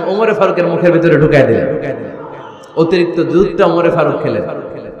সাল্লাল্লাহু আলাইহি ওয়াসাল্লাম ওমর ফারুকের মুখের ভিতরে ঢুকায় দিলেন। অতিরিক্ত দুধটা ওমর ফারুক খেলেন।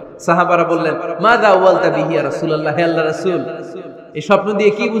 সাহাবারা বললেন, মাযা আওয়ালতা বিহি ইয়া রাসূলুল্লাহ, হে আল্লাহর রাসূল, এই স্বপ্ন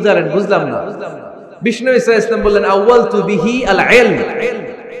দিয়ে কি বুঝালেন? বুঝলাম না। বিশ্বনবী সাল্লাল্লাহু আলাইহি ওয়াসাল্লাম বললেন, আওয়ালতু বিহি আল ইলম,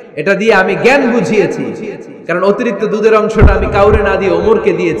 এটা দিয়ে আমি জ্ঞান বুঝিয়েছি, কারণ অতিরিক্ত দুধের অংশটা আমি কাউরে না দিয়ে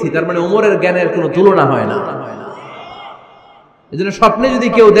ওমরকে দিয়েছি, তার মানে ওমরের জ্ঞানের কোনো তুলনা হয় না। এজন্য স্বপ্নে যদি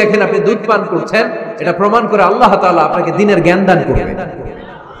কেউ দেখেন আপনি দুধ পান করছেন, এটা প্রমাণ করে আল্লাহ তাআলা আপনাকে দ্বীনের জ্ঞান দান করবেন।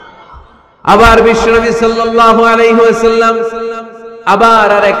 আবার বিশ্বনবী সাল্লাল্লাহু আলাইহি ওয়াসাল্লাম আবার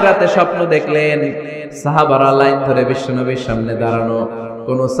আরেক রাতে স্বপ্ন দেখলেন, সাহাবারা লাইন ধরে বিশ্বনবীর সামনে দাঁড়ানো,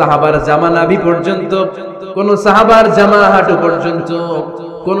 কোন সাহাবার জামা নাভি পর্যন্ত, কোন সাহাবার জামা হাঁটু পর্যন্ত,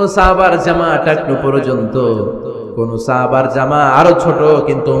 কোন সাহাবার জামা টাকনু পর্যন্ত, কোন সাহাবার জামা আরো ছোট,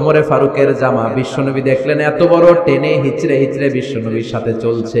 কিন্তু ওমরে ফারুকের জামা বিশ্বনবী দেখলেন এত বড়, টেনে হিচড়ে হিচড়ে বিশ্বনবীর সাথে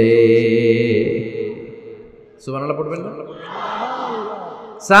চলছে। সুবহানাল্লাহ পড়বেন না?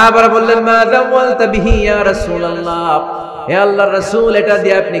 সাহাবারা বললেন, মা যাওয়ালতা বিহি ইয়া রাসূলুল্লাহ, হে আল্লাহর রাসূল, এটা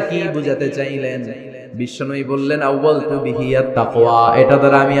দিয়ে আপনি কি বুঝাতে চাইলেন? বিশ্বনবী বললেন, আউয়ালতু বিহি আত-তাকওয়া, এটা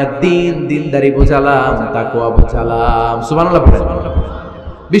দ্বারা আমি দ্বীন, দ্বীনদারি বোঝালাম, তাকওয়া বোঝালাম। সুবহানাল্লাহ পড়েন।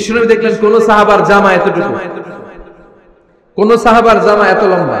 বিশ্বনবী দেখলেন কোন সাহাবার জামা এতটুকু, কোন সাহাবার জামা এত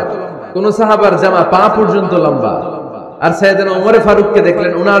লম্বা, কোন সাহাবার জামা পা পর্যন্ত লম্বা, আর সাইয়েদনা ওমর ফারুককে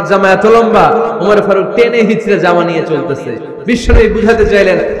দেখলেন ওনার জামা এত লম্বা, ওমর ফারুক টেনে হিচড়ে জামা নিয়ে চলতেছে। বিশ্বনবী বুঝাতে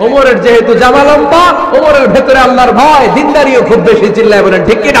চাইলেন, ওমরের যেহেতু জামা লম্বা, ওমরের ভেতরে আল্লাহর ভয়, দ্বীনদারিও খুব বেশি। চিল্লায় বলেন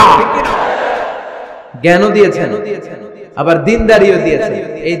ঠিক কি না? জ্ঞানও দিয়েছেন, আবার দ্বীনদারিও দিয়েছেন।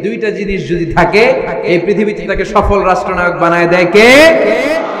 এই দুইটা জিনিস যদি থাকে, এই পৃথিবীতে তাকে সফল রাষ্ট্রনায়ক বানায় দেয় কে?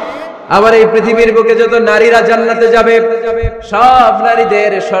 আবার এই পৃথিবীর বুকে যত নারীরা জান্নাতে যাবে, সব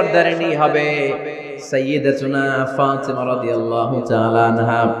নারীদের সর্দারিনী হবে সাইয়্যিদাতুনা ফাতিমা রাদিয়াল্লাহু তাআলা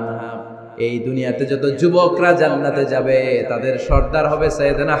আনহা। এই দুনিয়াতে যত যুবকরা জান্নাতে যাবে, তাদের সর্দার হবে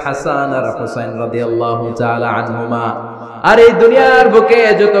সাইয়েদনা হাসান আর হুসাইন রাদিয়াল্লাহু তাআলা আনহুমা। আর এই দুনিয়ার বুকে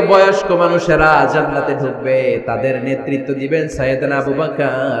যত বয়স্ক মানুষেরা জান্নাতে ঢুকবে, তাদের নেতৃত্ব দিবেন সাইয়েদনা আবু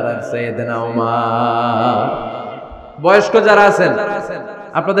বকর আর সাইয়েদনা ওমর। বয়স্ক যারা আছেন,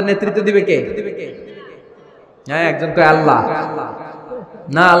 আপনাদের নেতৃত্ব দিবে কে? হ্যাঁ, একজন কয় আল্লাহ।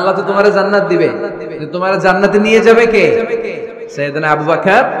 না, আল্লাহ তো তোমারে জান্নাত দিবে, তোমারে জান্নাতে নিয়ে যাবে কে? সাইয়েদনা আবু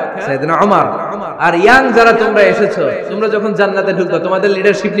বকর, সাইয়েদনা ওমর। আর ইয়াং যারা তোমরা এসেছো, তোমরা যখন জান্নাতে ঢুকবে, তোমাদের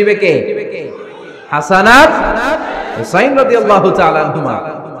লিডারশিপ নিবে কে? হাসান আর হুসাইন রাদিয়াল্লাহু তাআলা আনহুমা।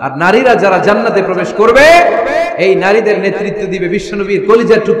 আর নারীরা যারা জান্নাতে প্রবেশ করবে, এই নারীদের নেতৃত্ব দিবে বিশ্বনবীর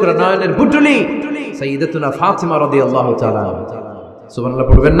কলিজার টুকরা, নয়নের বুটুলি সাইয়্যিদাতুনা ফাতিমা রাদিয়াল্লাহু তাআলা। সুবহানাল্লাহ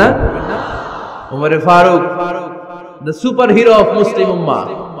পড়বেন না? Omar Faruk, the super hero of Muslim উম্মাহ।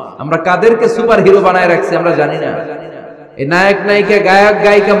 আমরা কাদেরকে সুপার হিরো বানায় রাখছি আমরা জানি না। এই নায়ক নায়িকা, গায়ক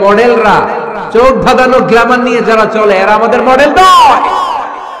গায়িকা, মডেলরা, চোখ ধাঁধানো গ্ল্যামার নিয়ে যারা চলে, এরা আমাদের মডেল নয়।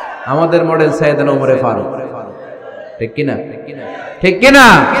 আমাদের মডেল সাইয়েদনা ওমর ফারুক। ঠিক কিনা? ঠিক কিনা?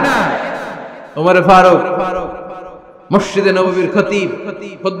 ওমর ফারুক মসজিদে নববীর খতিব,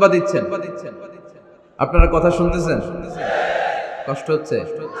 খুতবা দিচ্ছেন। আপনারা কথা শুনতেছেন? কষ্ট হচ্ছে?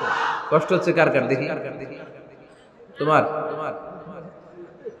 কষ্ট হচ্ছে কার কার দেখি? তোমার?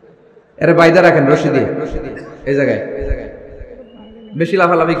 এরে বাইদা রাখেন রশি দিয়ে এই জায়গায়। বেশি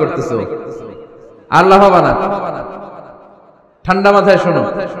লাফালাফি করতেছো, আর লাফাবা না, ঠান্ডা মাথায় শোনো।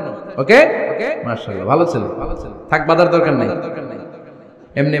 ওকে, মাশাআল্লাহ, ভালো ছিল। থাক, বাধার দরকার নাই,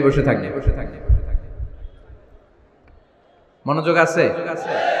 এমনি বসে থাক। মনোযোগ আছে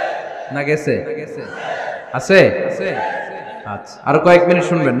না গেছে? আছে? আচ্ছা, আরো কয়েক মিনিট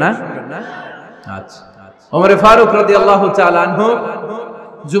শুনবেন না? আচ্ছা। ওমর ফারুক রাদিয়াল্লাহু তাআলা আনহু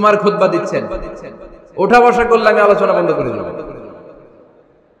জুমার খুতবা দিচ্ছেন। ওঠা বসা করলে আমি আলোচনা বন্ধ করে দেব।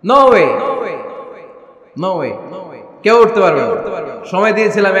 নো ওয়ে, নো ওয়ে, কেউ উঠতে পারবে না। সময়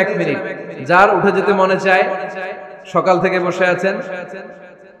দিয়েছিলাম 1 মিনিট। যার উঠে যেতে মনে চায়, সকাল থেকে বসে আছেন,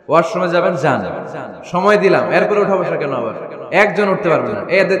 ওয়াশরুমে যাবেন, যান, সময় দিলাম, এরপর উঠা বসা কেন? আবার একজন উঠতে পারবে না।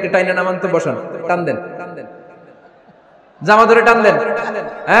 এদেরকে টাইনা নামান তো, বসান, টান দেন, জামা ধরে টান দেন।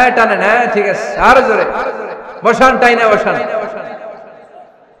 হ্যাঁ, টানেন। হ্যাঁ, ঠিক আছে, আরো জোরে বসান, টাইনা বসান।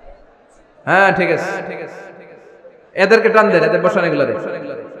 হ্যাঁ, ঠিক আছে, এদেরকে টান দেন, এদের বসান, এগুলো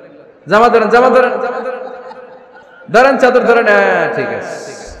জামা ধরেন, জামা ধরেন, ধরেন চাদর ধরেন, ঠিক আছে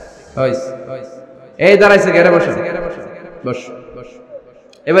এই দাঁড়াইছে গেড়ে বসে বস,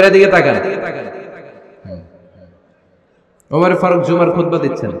 এবার এদিকে তাকান। ওমর ফারুক জুমার খুতবা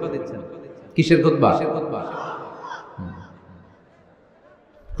দিচ্ছেন। কিসের খুতবা?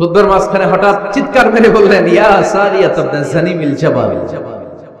 খুতবার মাঝখানে হঠাৎ চিৎকার মেরে বললেন, ইয়া সারিয়াত ইবনে জানিমিল জাবাল,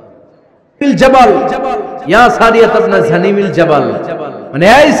 বিল জাবাল, ইয়া সারিয়াত ইবনে জানিমিল জাবাল, মানে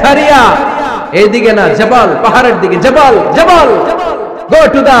এই সারিয়া এইদিকে না, জাবাল পাহাড়ের দিকে, জাবাল জাবাল, গো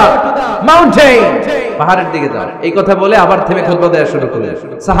টু দা মাউন্টেন, পাহাড়ের দিকে যাও। এই কথা বলে আবার থেমে খুতবা দেওয়া শুরু করলেন।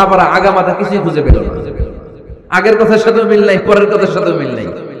 সাহাবারা আগা মাথা কিছুই খুঁজে পেল না, আগের কথার সাথে মিল নাই, পরের কথার সাথে মিল নাই।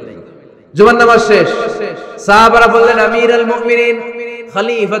 জুমার নামাজ শেষ, সাহাবারা বললেন, আমিরুল মুমিনিন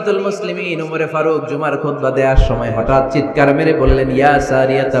খলিফাতুল মুসলিমিন ওমর ফারুক জুমার খুতবা দেওয়ার সময় হঠাৎ চিৎকার মেরে বললেন, ইয়া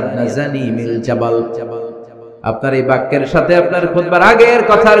সারিয়াত ইবনে জানিমিল জাবাল, আপনার এই বাক্যের সাথে আপনার খুতবার আগের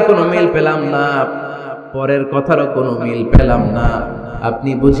কথার কোনো মিল পেলাম না, পরের কথারও কোনো মিল পেলাম না,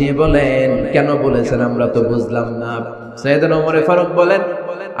 আপনি বুঝিয়ে বলেন কেন বলেছেন, আমরা তো বুঝলাম না। সাইয়েদনা ওমর ফারুক বলেন,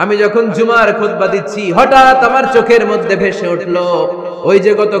 আমি যখন জুমার খুতবা দিচ্ছি হঠাৎ আমার চোখের মধ্যে ভেসে উঠলো ওই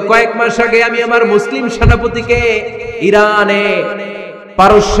যে গত কয়েক মাস আগে আমি আমার মুসলিম সেনাপতিকে ইরানে,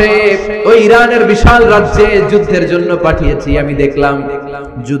 পারস্যে, ওই ইরানের বিশাল রাজ্যে যুদ্ধের জন্য পাঠিয়েছি। আমি দেখলাম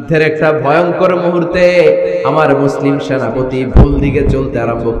যুদ্ধের একটা ভয়ঙ্কর মুহূর্তে আমার মুসলিম সেনাপতি ভুল দিকে চলতে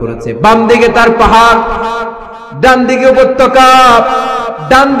আরম্ভ করেছে। বাম দিকে তার পাহাড়, ডান দিকে উপত্যকা,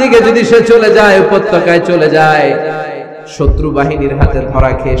 ডান দিকে যদি সে চলে যায়, উপত্যকায় চলে যায়, শত্রু বাহিনীর হাতে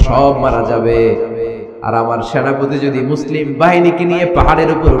ধরা খেয়ে সব মারা যাবে। আর আমার সেনাপতি যদি মুসলিম বাহিনীকে নিয়ে পাহাড়ের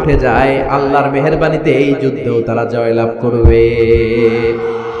উপর উঠে যায়, আল্লাহর মেহেরবানিতে এই যুদ্ধেও তারা জয়লাভ করবে।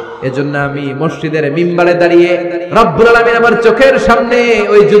 এজন্য আমি মসজিদের মিম্বারে দাঁড়িয়ে রব্বুল আলামিন আমার চোখের সামনে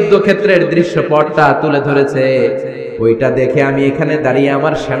ওই যুদ্ধক্ষেত্রের দৃশ্যপটটা তুলে ধরেছে, ওইটা দেখে আমি এখানে দাঁড়িয়ে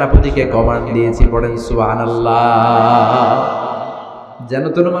আমার সেনাপতিকে কমান্ড দিয়েছি। পড়েন সুবহানাল্লাহ। যেন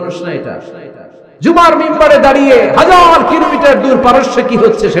তেন মানুষ না এটা, জুমার মিম্বারে দাঁড়িয়ে 1000 কিলোমিটার দূর পারস্যে কি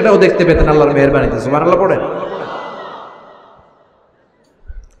হচ্ছে সেটাও দেখতে পেতেন আল্লাহর মেহেরবানিতে। সুবহানাল্লাহ পড়েন।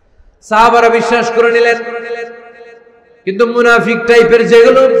 সাহাবারা বিশ্বাস করে নিলেন, কিন্তু মুনাফিক টাইপের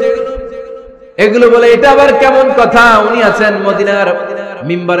যেগুলো, এগুলো বলে এটা আবার কেমন কথা, উনি আছেন মদিনার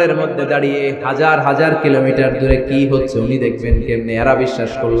মিম্বারের মধ্যে দাঁড়িয়ে, হাজার হাজার কিলোমিটার দূরে কি হচ্ছে উনি দেখবেন কেমনে। এরা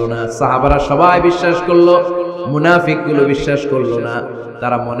বিশ্বাস করলো না, সাহাবারা সবাই বিশ্বাস করলো, মুনাফিক গুলো বিশ্বাস করলো না।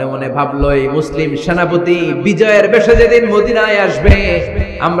 তারা মনে মনে ভাবলো, এই মুসলিম সেনাপতি বিজয়ের বেশে যেদিন মদিনায় আসবে,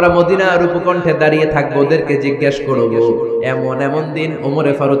 আমরা মদিনার উপকণ্ঠে দাঁড়িয়ে থাকবো, ওদেরকে জিজ্ঞেস করব এমন এমন দিন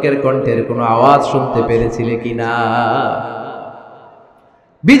ওমরে ফারুকের কণ্ঠের কোনো আওয়াজ শুনতে পেরেছিলে কিনা।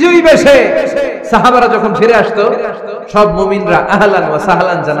 বিজয়ী বেশে সাহাবারা যখন ফিরে আসতো, সব মুমিনরা আহলান ওয়া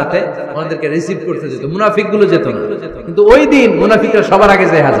সাহলান জানাতে ওনাদেরকে রিসিভ করতে যেত, মুনাফিক গুলো যেত না। কিন্তু ওই দিন মুনাফিকরা সবার আগে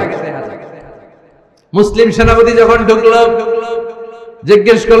যায় হাজির। মুসলিম সেনাপতি যখন ঢুকলো,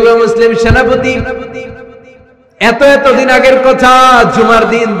 জিজ্ঞেস করলো, মুসলিম সেনাপতি এত দিন আগের কথা, জুমার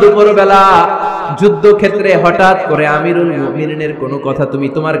দিন দুপুর বেলা যুদ্ধক্ষেত্রে হঠাৎ করে আমিরুল মুমিনিনের কোনো কথা তুমি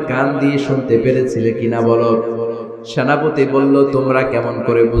তোমার কান দিয়ে শুনতে পেরেছিলে কিনা বলো। সেনাপতি বলল, তোমরা কেমন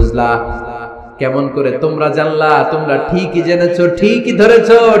করে বুঝলা, কেমন করে তোমরা জানলা? তোমরা ঠিকই জেনেছো, ঠিকই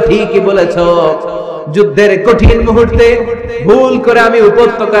ধরেছো, ঠিকই বলেছো। যুদ্ধের কঠিন মুহূর্তে ভুল করে আমি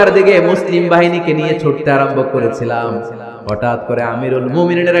উপত্যকার দিকে মুসলিম বাহিনীকে নিয়ে ছুটতে আরম্ভ করেছিলাম, হঠাৎ করে আমিরুল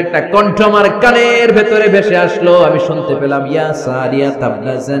মুমিনিনের একটা কণ্ঠ আমার কানের ভেতরে ভেসে আসলো। আমি শুনতে পেলাম, ইয়া সারিয়াত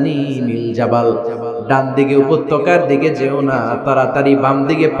ইবনে জানিমিল জাবাল, ডান দিকে উপত্যকার দিকে যেও না, তাড়াতাড়ি বাম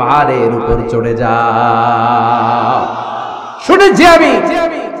দিকে পাহাড়ের উপর চড়ে যাও। শুনেছি আমি,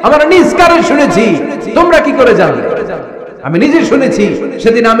 আমার নিজ কানে শুনেছি, তোমরা কি করে জানলে? আমি নিজে শুনেছি।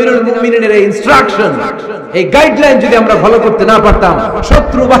 সেদিন আমিরুল মুমিনিনের এই ইনস্ট্রাকশন, এই গাইডলাইন যদি আমরা ফলো করতে না পারতাম,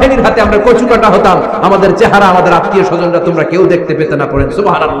 শত্রু বাহিনীর হাতে আমরা কচুকাটা হতাম, আমাদের চেহারা, আমাদের আত্মীয় স্বজনরা তোমরা কেউ দেখতে পেতে না। পড়েন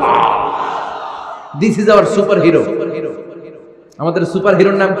সুবহানাল্লাহ। This is our super hero. আমাদের সুপার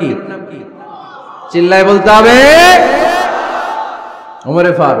হিরোর নাম কি? চিল্লায় বলতে হবে, ওমর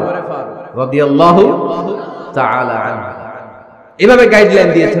ফারুক রাদিয়াল্লাহু তাআলা আনহু। এভাবে গাইডলাইন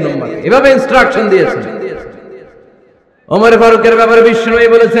দিয়েছেন উম্মতকে, এভাবে ইনস্ট্রাকশন দিয়েছেন। ওমর ফারুকের ব্যাপারে বিশ্বনবী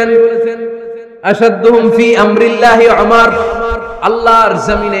বলেছেন, আশাদ্দুহুম ফি আমরিল্লাহি উমর, আল্লাহর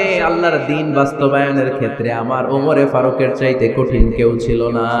জমিনে আল্লাহর দ্বীন বাস্তবায়নের ক্ষেত্রে আমার ওমরে ফারুকের চাইতে কঠিন কেউ ছিল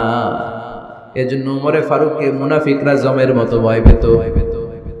না। এজন্য ওমরে ফারুককে মুনাফিকরা জমের মতো ভয় পেত।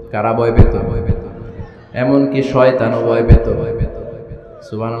 কারা ভয় পেত? এমনকি শয়তানও ভয় পেত।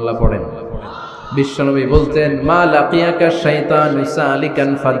 সুবহানাল্লাহ পড়েন। বিশ্বনবী বলতেন, মা লাকিয়াকা শাইতানু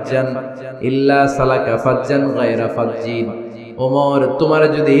সালিকান ফাজ্জান ইল্লা সালাকা ফাজ্জান গায়রা ফাজ্জিন। ওমর, তোমার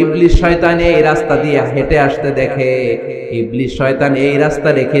যদি ইবলিস শয়তান এই রাস্তা দিয়ে হেঁটে আসতে দেখে, ইবলিস শয়তান এই রাস্তা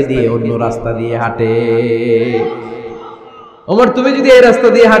রেখে দিয়ে অন্য রাস্তা দিয়ে হাঁটে। ওমর তুমি যদি এই রাস্তা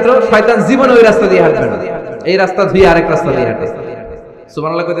দিয়ে হাঁটো, শয়তান জীবনে ওই রাস্তা দিয়ে হাঁটবে না, এই রাস্তা ধুয়ে আরেক রাস্তা দিয়ে হাঁটে।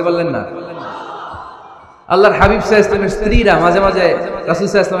 সুবহানাল্লাহ কইতে পারলেন না? আল্লাহর হাবিব সাল্লাল্লাহু আলাইহি ওয়াসাল্লামের স্ত্রীরা মাঝে মাঝে রাসূল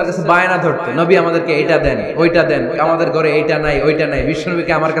সাল্লাল্লাহু আলাইহি ওয়াসাল্লামের কাছে বায়না ধরতো, নবী আমাদেরকে এইটা দেন, ওইটা দেন, আমাদের ঘরে এইটা নাই, ওইটা নাই।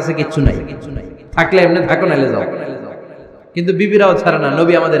 বিশ্বনবীকে আমার কাছে কিচ্ছু নাই, থাকলে এমনি থাকো, নাইলে যাও। কিন্তু বিবিরাও ছাড়ে না,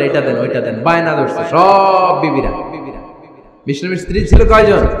 নবী আমাদের এইটা দেন, ওইটা দেন, বায়না ধরছে সব বিবিরা। বিশ্বনবীর স্ত্রী ছিল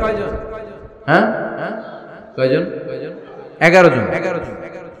কয়জন? হ্যাঁ, কয়জন? 11 জন।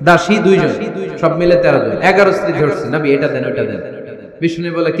 দাসী 2 জন, সব মিলে 13 জন। 11 স্ত্রী ধরছে, নবী এটা দেন, ওইটা দেন।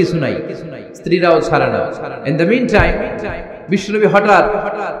 বিষ্ণুনবী বলে কিছু নাই, স্ত্রীরাও ছাড়ে না। ইন দ্য মিন টাইম বিষ্ণুনবী হঠাৎ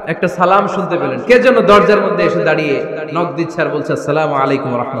একটা সালাম শুনতে পেলেন। কে যেন দরজার মধ্যে এসে দাঁড়িয়ে নক দিচ্ছে আর বলছে আসসালামু আলাইকুম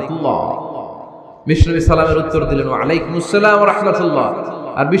ওয়া রাহমাতুল্লাহ। বিষ্ণুনবী সালামের উত্তর দিলেন ওয়া আলাইকুমুস সালাম ওয়া রাহমাতুল্লাহ।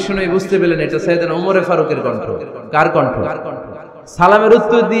 আর বিষ্ণুনবী বুঝতে পেলেন এটা সাইয়েদনা ওমরে ফারুকের কণ্ঠ। কার কণ্ঠ? সালামের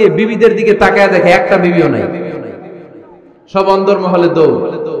উত্তর দিয়ে বিবিদের দিকে তাকায় দেখে একটা বিবিও নাই, সব অন্দরমহলে দৌড়।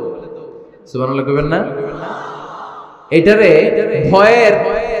 সুবহানাল্লাহ কইবেন না? এটারে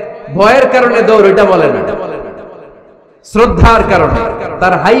ভয়ের কারণে দৌড় এটা বলে না, শ্রদ্ধার কারণে,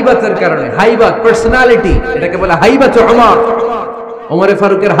 তার হাইবাতের কারণে। হাইবাত পার্সোনালিটি, এটাকে বলে হাইবাত ওমর। ওমরে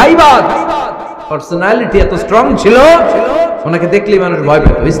ফারুকের হাইবাত পার্সোনালিটি এত স্ট্রং ছিল, ওনাকে দেখলেই মানুষ ভয়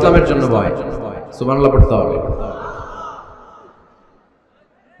পেত, ইসলামের জন্য ভয়। সুবহানাল্লাহ পড়তে হবে।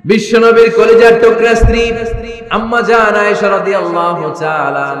 বিশ্বনবীর কলিজার টুকরা স্ত্রী আম্মা জান আয়েশা রাদিয়াল্লাহু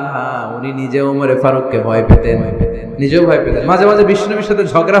তাআলা আনহা, উনি নিজে ওমরে ফারুককে ভয় পেতেন, নিজেও ভয় পেতেন। মাঝে মাঝে বিশ্বনবীর সাথে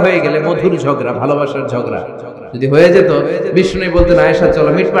ঝগড়া হয়ে গেলে, মধুর ঝগড়া, ভালোবাসার ঝগড়া যদি হয়ে যেত, বিশ্বনবী বলতেন আয়েশা চলো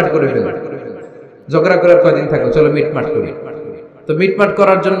মিটমাট করে ফেলো, ঝগড়া করার কয়দিন থাকো, চলো মিটমাট করি। তো মিটমাট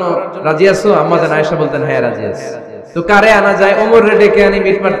করার জন্য রাজি আছো? আম্মা জান আয়েশা বলতেন হ্যাঁ রাজি আছি। তো কারে আনা যায়? ওমর রে ডেকে আনি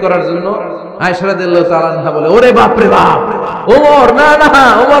মিটমাট করার জন্য। আয়েশা রাদিয়াল্লাহু তাআলা আনহা বলে ওরে বাপ রে বাপ, ওমর না না,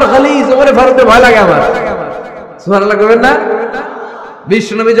 ওমর খালিজ, ওমরে ফারুককে ভয় লাগে আমার। সুবহানাল্লাহ কইবেন না?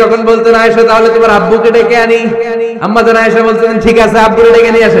 বিশ্বনবী যখন বলতেন আয়েশা তাহলে তোমার আব্বুকে ডেকে আনি, আম্মা জান আয়েশা বলতেন ঠিক আছে আব্বুরে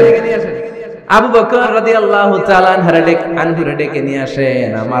ডেকে নিয়ে আসেন। আবু বকর রাদিয়াল্লাহু তাআলা আনহুরে ডেকে নিয়ে আসেন।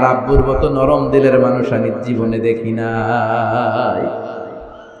 আমার আব্বুর মতো নরম দিলের মানুষ আমি জীবনে দেখি নাই।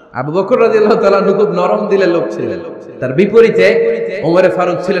 আবু বকর রাদিয়াল্লাহু তাআলা খুব নরম দিলের লোক ছিলেন, তার বিপরীতে ওমরে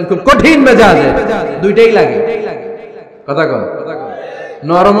ফারুক ছিলেন খুব কঠিন মেজাজে। দুইটাই লাগে, কথা কন,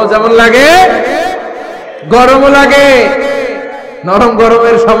 নরমও যেমন লাগে, গরমও লাগে। নরম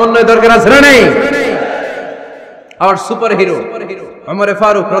গরমের সমন্বয় দরকার আছে না নেই? আর সুপার হিরো ওমরে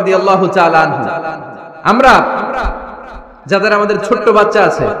ফারুক রাদিয়াল্লাহু তাআলা আনহু। আমরা যাদের আমাদের ছোট্ট বাচ্চা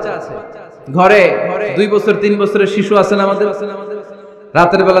আছে, ঘরে 2 বছর 3 বছরের শিশু আছেন আমাদের,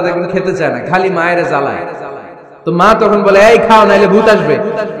 রাতের বেলা দেখবেন খেতে চায় না, খালি মায়ের জ্বালায়। তো মা তখন বলে এই খাও নাইলে ভূত আসবে,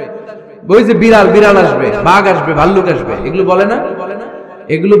 ওই যে বিড়াল আসবে, বাঘ আসবে, ভাল্লুক আসবে, এগুলো বলে না?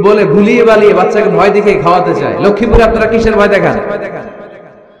 এগুলো বলে ভুলিয়ে বালিয়ে বাচ্চাকে ভয় দেখে খাওয়াতে চায়। লক্ষ্মীপুরে আপনারা কিসের ভয় দেখান?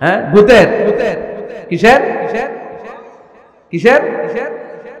 হ্যাঁ, ভূতের। কিসের? কিসের?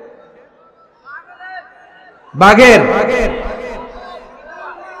 বাঘের,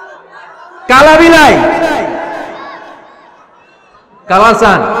 কালা বিলাই,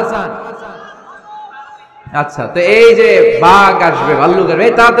 কালাসান। আচ্ছা, তো এই যে বাঘ আসবে, ভাল্লুক আসবে,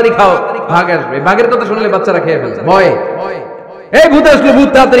 এই তাড়াতাড়ি খাও, বাঘ আসবে। বাঘের কথা শুনলে বাচ্চারা খেয়ে ফেলছে ভয়ে। এই ভূত আসলে, ভূত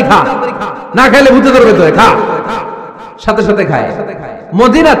তাড়াতাড়ি খা, না খাইলে ভূতে ধরবে তোরে, খা। সাথে সাথে খায়।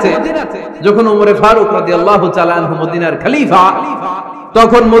 মদিনাতে যখন ওমরে ফারুক রাদিয়াল্লাহু তাআলা আনহু মদিনার খলিফা,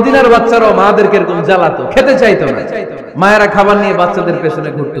 তখন মদিনার বাচ্চারাও মাদেরকে এরকম জ্বালাতো, খেতে চাইতো না। মায়েরা খাবার নিয়ে বাচ্চাদের পেছনে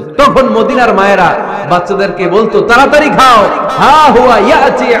ঘুরতো। তখন মদিনার মায়েরা বাচ্চাদেরকে বলতো তাড়াতাড়ি খাও, হা হুয়া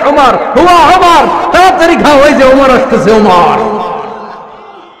ইয়াতি ওমর, হুয়া ওমর, তাড়াতাড়ি খাও, ওই যে ওমর আসতেছে, ওমর,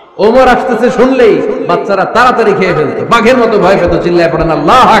 ওমর আসতেছে শুনলেই বাচ্চারা তাড়াতাড়ি খেয়ে ফেলতো, বাঘের মতো ভয় পেত। চিল্লায় পড়েন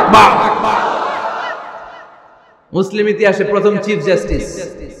আল্লাহু আকবার। মুসলিম ইতিহাসে প্রথম চিফ জাস্টিস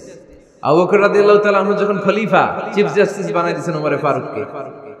আবু বকর রাদিয়াল্লাহু তাআলা আনহু যখন খলিফা, চিফ জাস্টিস বানাই দিয়েছেন ওমরে ফারুককে।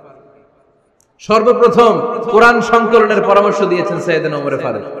 সর্বপ্রথম কোরআন সংকলনের পরামর্শ দিয়েছেন সাইয়েদনা ওমরে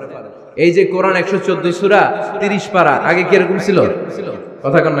ফারুক। এই যে কোরআন 114 সূরা 30 পারা, আগে কি এরকম ছিল?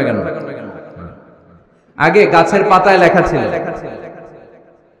 কথা কন না কেন? আগে গাছের পাতায় লেখা ছিল,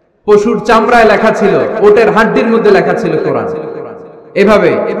 পশুর চামড়ায় লেখা ছিল, ওটের হাড্ডির মধ্যে লেখা ছিল কোরআন।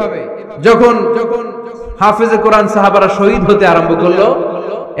 এভাবে যখন হাফেজে কোরআন সাহাবারা শহীদ হতে আরম্ভ করলো,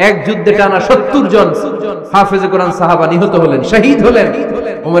 এক যুদ্ধে টানা 70 জন হাফেজে কোরআন সাহাবা নিহত হলেন, শহীদ হলেন।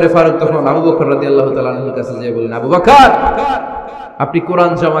 ওমরে ফারুক তখন আবু বকর রাদিয়াল্লাহু তাআলা আনহুর কাছে যেয়ে বললেন, আবু বকর আপনি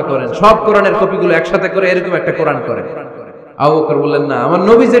কোরআন জমা করেন, সব কোরআনের কপিগুলো একসাথে করে এরকম একটা কোরআন করেন। আবু বকর বললেন না, আমার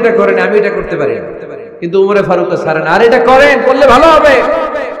নবী যেটা করেন আমি এটা করতে পারি না। কিন্তু ওমরে ফারুক ছাড়েন, আর এটা করেন, করলে ভালো হবে,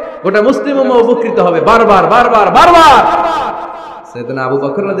 গোটা মুসলিম উম্মাহ উপকৃত হবে। বারবার বারবার বারবার সাইয়েদনা আবু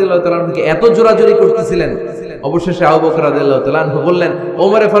বকর রাদিয়াল্লাহু তাআলা আনহুকে এত জোরাজুরি করতেছিলেন, অবশেষে আবু বকর রাদিয়াল্লাহু তাআলা আনহু বললেন,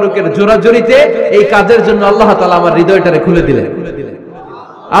 ওমরে ফারুকের জোরাজুরিতে এই কাজের জন্য আল্লাহ তাআলা আমার হৃদয়টারে খুলে দিলেন।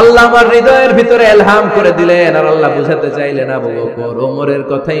 আল্লাহ আমার হৃদয়ের ভিতরে ইলহাম করে দিলেন, আর আল্লাহ বুঝাতে চাইলেন, আবু বকর ওমরের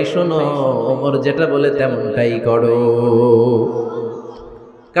কথাই শোনো, ওমর যেটা বলে তেমনটাই করো।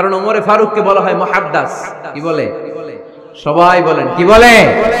 কারণ ওমরে ফারুককে বলা হয় মুহাদ্দাস। কি বলে? সবাই বলেন কি বলে?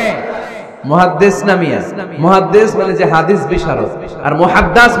 মুহাদ্দিস নামিয়া। মুহাদ্দিস মানে যে হাদিস বিশারদ, আর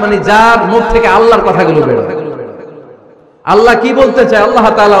মুহাদ্দাস মানে যার মুখ থেকে আল্লাহর কথাগুলো বের হয়। আল্লাহ কি বলতে চায়, আল্লাহ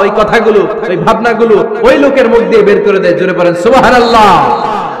তাআলা ওই কথাগুলো, ওই ভাবনাগুলো ওই লোকের মুখ দিয়ে বের করে দেয়। জোরে পড়েন সুবহানাল্লাহ।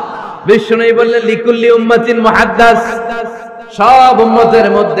 বিষ্ণুই বললেন লিকুল্লি উম্মাতিন মুহাদ্দাস, সব উম্মতের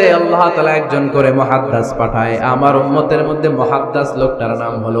মধ্যে আল্লাহ তাআলা একজন করে মুহাদ্দাস পাঠায়। আমার উম্মতের মধ্যে মুহাদ্দাস লোকটার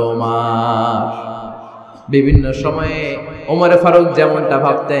নাম হলো ওমর। বিভিন্ন সময়ে ওমরে ফারুক যেমনটা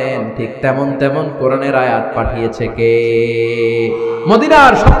ভাবতেন ঠিক তেমন তেমন কোরআনের আয়াত পাঠিয়েছে কে?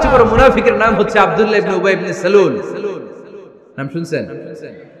 মদিনার সবচেয়ে বড় মুনাফিকের নাম হচ্ছে আব্দুল্লাহ ইবনে উবাই ইবনে সালুল। নাম শুনছেন?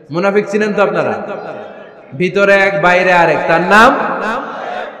 মুনাফিক চিনেন তো আপনারা? ভিতরে এক বাইরে আরেক, তার নাম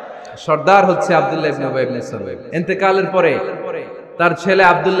সর্দার হচ্ছে আব্দুল্লাহ ইবনে উবাই ইবনে সালুল। ইন্তেকালের পরে তার ছেলে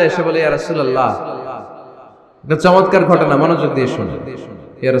আব্দুল্লাহ এসে বলে, ইয়া রাসূলুল্লাহ, এটা চমৎকার ঘটনা, মনোযোগ দিয়ে শুনুন।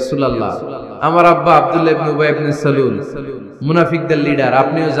 ইয়া রাসূলুল্লাহ, আমার আব্বা আব্দুল্লাহ ইবনে উবাই ইবনে সালুল মুনাফিকদের লিডার,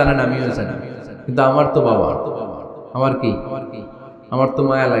 আপনিও জানেন আমিও জানি, কিন্তু আমার তো বাবা, আমার কি, আমার তো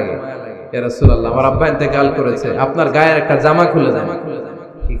মায়া লাগে। ইয়া রাসূলুল্লাহ, আমার আব্বা ইন্তেকাল করেছে, আপনার গায়ের একটা জামা খুলে দেন।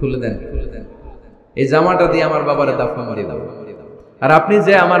 কি খুলে দেন? এই জামাটা দিয়ে আমার বাবারে দাফন দিয়ে দাও, আর আপনি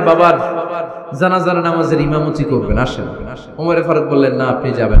যে আমার বাবার জানাজার নামাজের ইমামতি করবেন, আসেন। ওমরে ফারুক বললেন, না, আপনি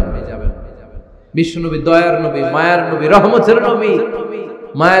যাবেন। বিশ্বনবী দয়ার নবী, মায়ার নবী, রহমতের নবী,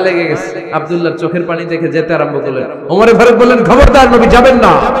 মায়া লেগে গেছে, আব্দুল্লাহর চোখের পানি দেখে যেতে আরম্ভ করলেন। ওমরে ফারুক বললেন, খবরদার, নবী যাবেন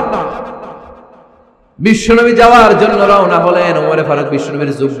না। বিশ্বনবী যাওয়ার জন্য রওনা হলেন। ওমরে ফারুক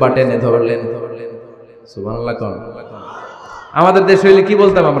বিশ্বনবীর জুব্বা টেনে ধরলেন। সুবহানাল্লাহ। আমাদের দেশে হইলে কি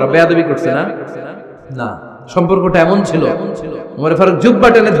বলতাম আমরা? বেয়াদবি করছে না? না, সম্পর্কটা এমন ছিল। ওমর ফারুক জুব্বা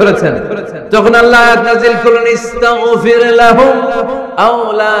টেনে ধরেছেন। যখন আল্লাহ আয়াত নাযিল করলেন, ইস্তাগফির লাহুম আও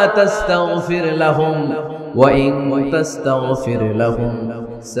লা তাস্তাগফির লাহুম ওয়া ইন তাস্তাগফির লাহুম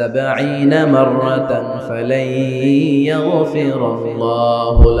 70 মাররাতান ফালাই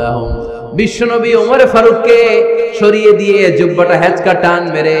ইয়াগফিরাল্লাহু লাহুম। বিশ্বনবী ওমর ফারুককে সরিয়ে দিয়ে জুব্বাটা হেঁচকা টান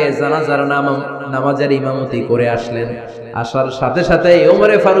মেরে জানাজার নামাজের ইমামতি করে আসলেন। আসার সাথে সাথে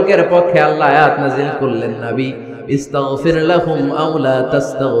ওমরে ফারুকের পক্ষে আল্লাহ আয়াত নাযিল করলেন, নবী, ইস্তাগফির লাহুম আও লা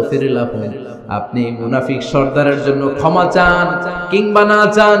তাস্তাগফির লাহুম, আপনি মুনাফিক সর্দারের জন্য ক্ষমা চান কিংবা না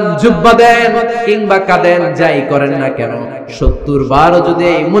চান, জুব্বা দেন কিংবা কাঁদেন, যাই করেন না কেন, 70 বার যদি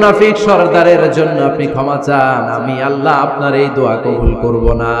এই মুনাফিক সর্দারের জন্য আপনি ক্ষমা চান, আমি আল্লাহ আপনার এই দোয়া কবুল করব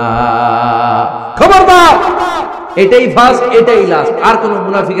না। খবরদার, এটাই ফার্স্ট, এটাই লাস্ট, আর কোন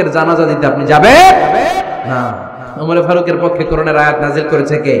মুনাফিকের জানাজা দিতে আপনি যাবেন না। ওমর ফারুকের পক্ষে কোরআনের আয়াত নাযিল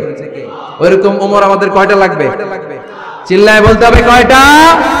করেছে কে? ওইরকম ওমর আমাদের কয়টা লাগবে? চিল্লায় বলতে হবে কয়টা?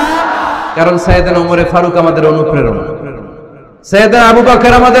 কারণ সাইয়েদনা ওমর ফারুক আমাদের অনুপ্রেরণা, সাইয়েদনা আবু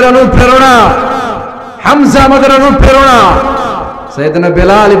বকর আমাদের অনুপ্রেরণা, হামজা আমাদের অনুপ্রেরণা, সাইয়েদনা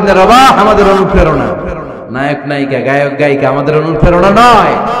বেলাল ইবনে রাবাহ আমাদের অনুপ্রেরণা। নায়ক নায়িকা, গায়ক গায়িকা আমাদের অনুপ্রেরণা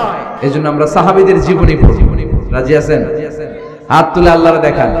নয়। এজন্য আমরা সাহাবীদের জীবনী পড়ি। রাজি আছেন? হাত তুলে আল্লাহরে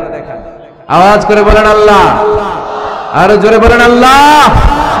দেখান, আওয়াজ করে বলেন আল্লাহ, আরো জোরে বলেন আল্লাহ।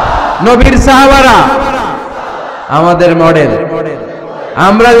 নবীর সাহাবারা আমাদের মডেল,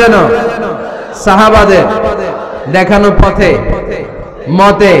 আমরা যেন সাহাবাদের দেখানো পথে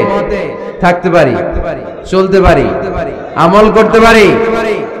মতে থাকতে পারি, চলতে পারি, আমল করতে পারি,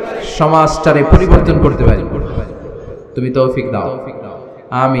 সমাজটারে পরিবর্তন করতে পারি। তুমি তৌফিক দাও,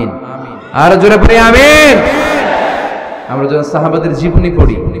 আমিন। আর জোরে পড়ি আমিন। আমরা যখন সাহাবাদের জীবনী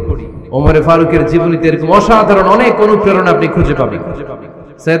পড়ি, ওমর ফারুকের জীবনীতে এরকম অসাধারণ অনেক অনুপ্রেরণা আপনি খুঁজে পাবেন।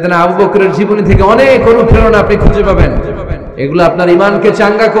 সাইয়েদনা আবু বকরের জীবনী থেকে অনেক অনুপ্রেরণা আপনি খুঁজে পাবেন। এগুলো আপনার ঈমানকে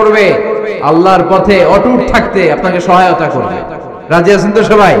চাঙ্গা করবে, আল্লাহর পথে অটুট থাকতে আপনাকে সহায়তা করবে। রাজি আছেন তো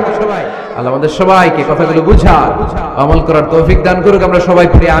সবাই? আল্লাহ আমাদের সবাইকে কথাগুলো বুঝা আমল করার তৌফিক দান করুক। আমরা সবাই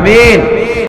পড়ি আমিন।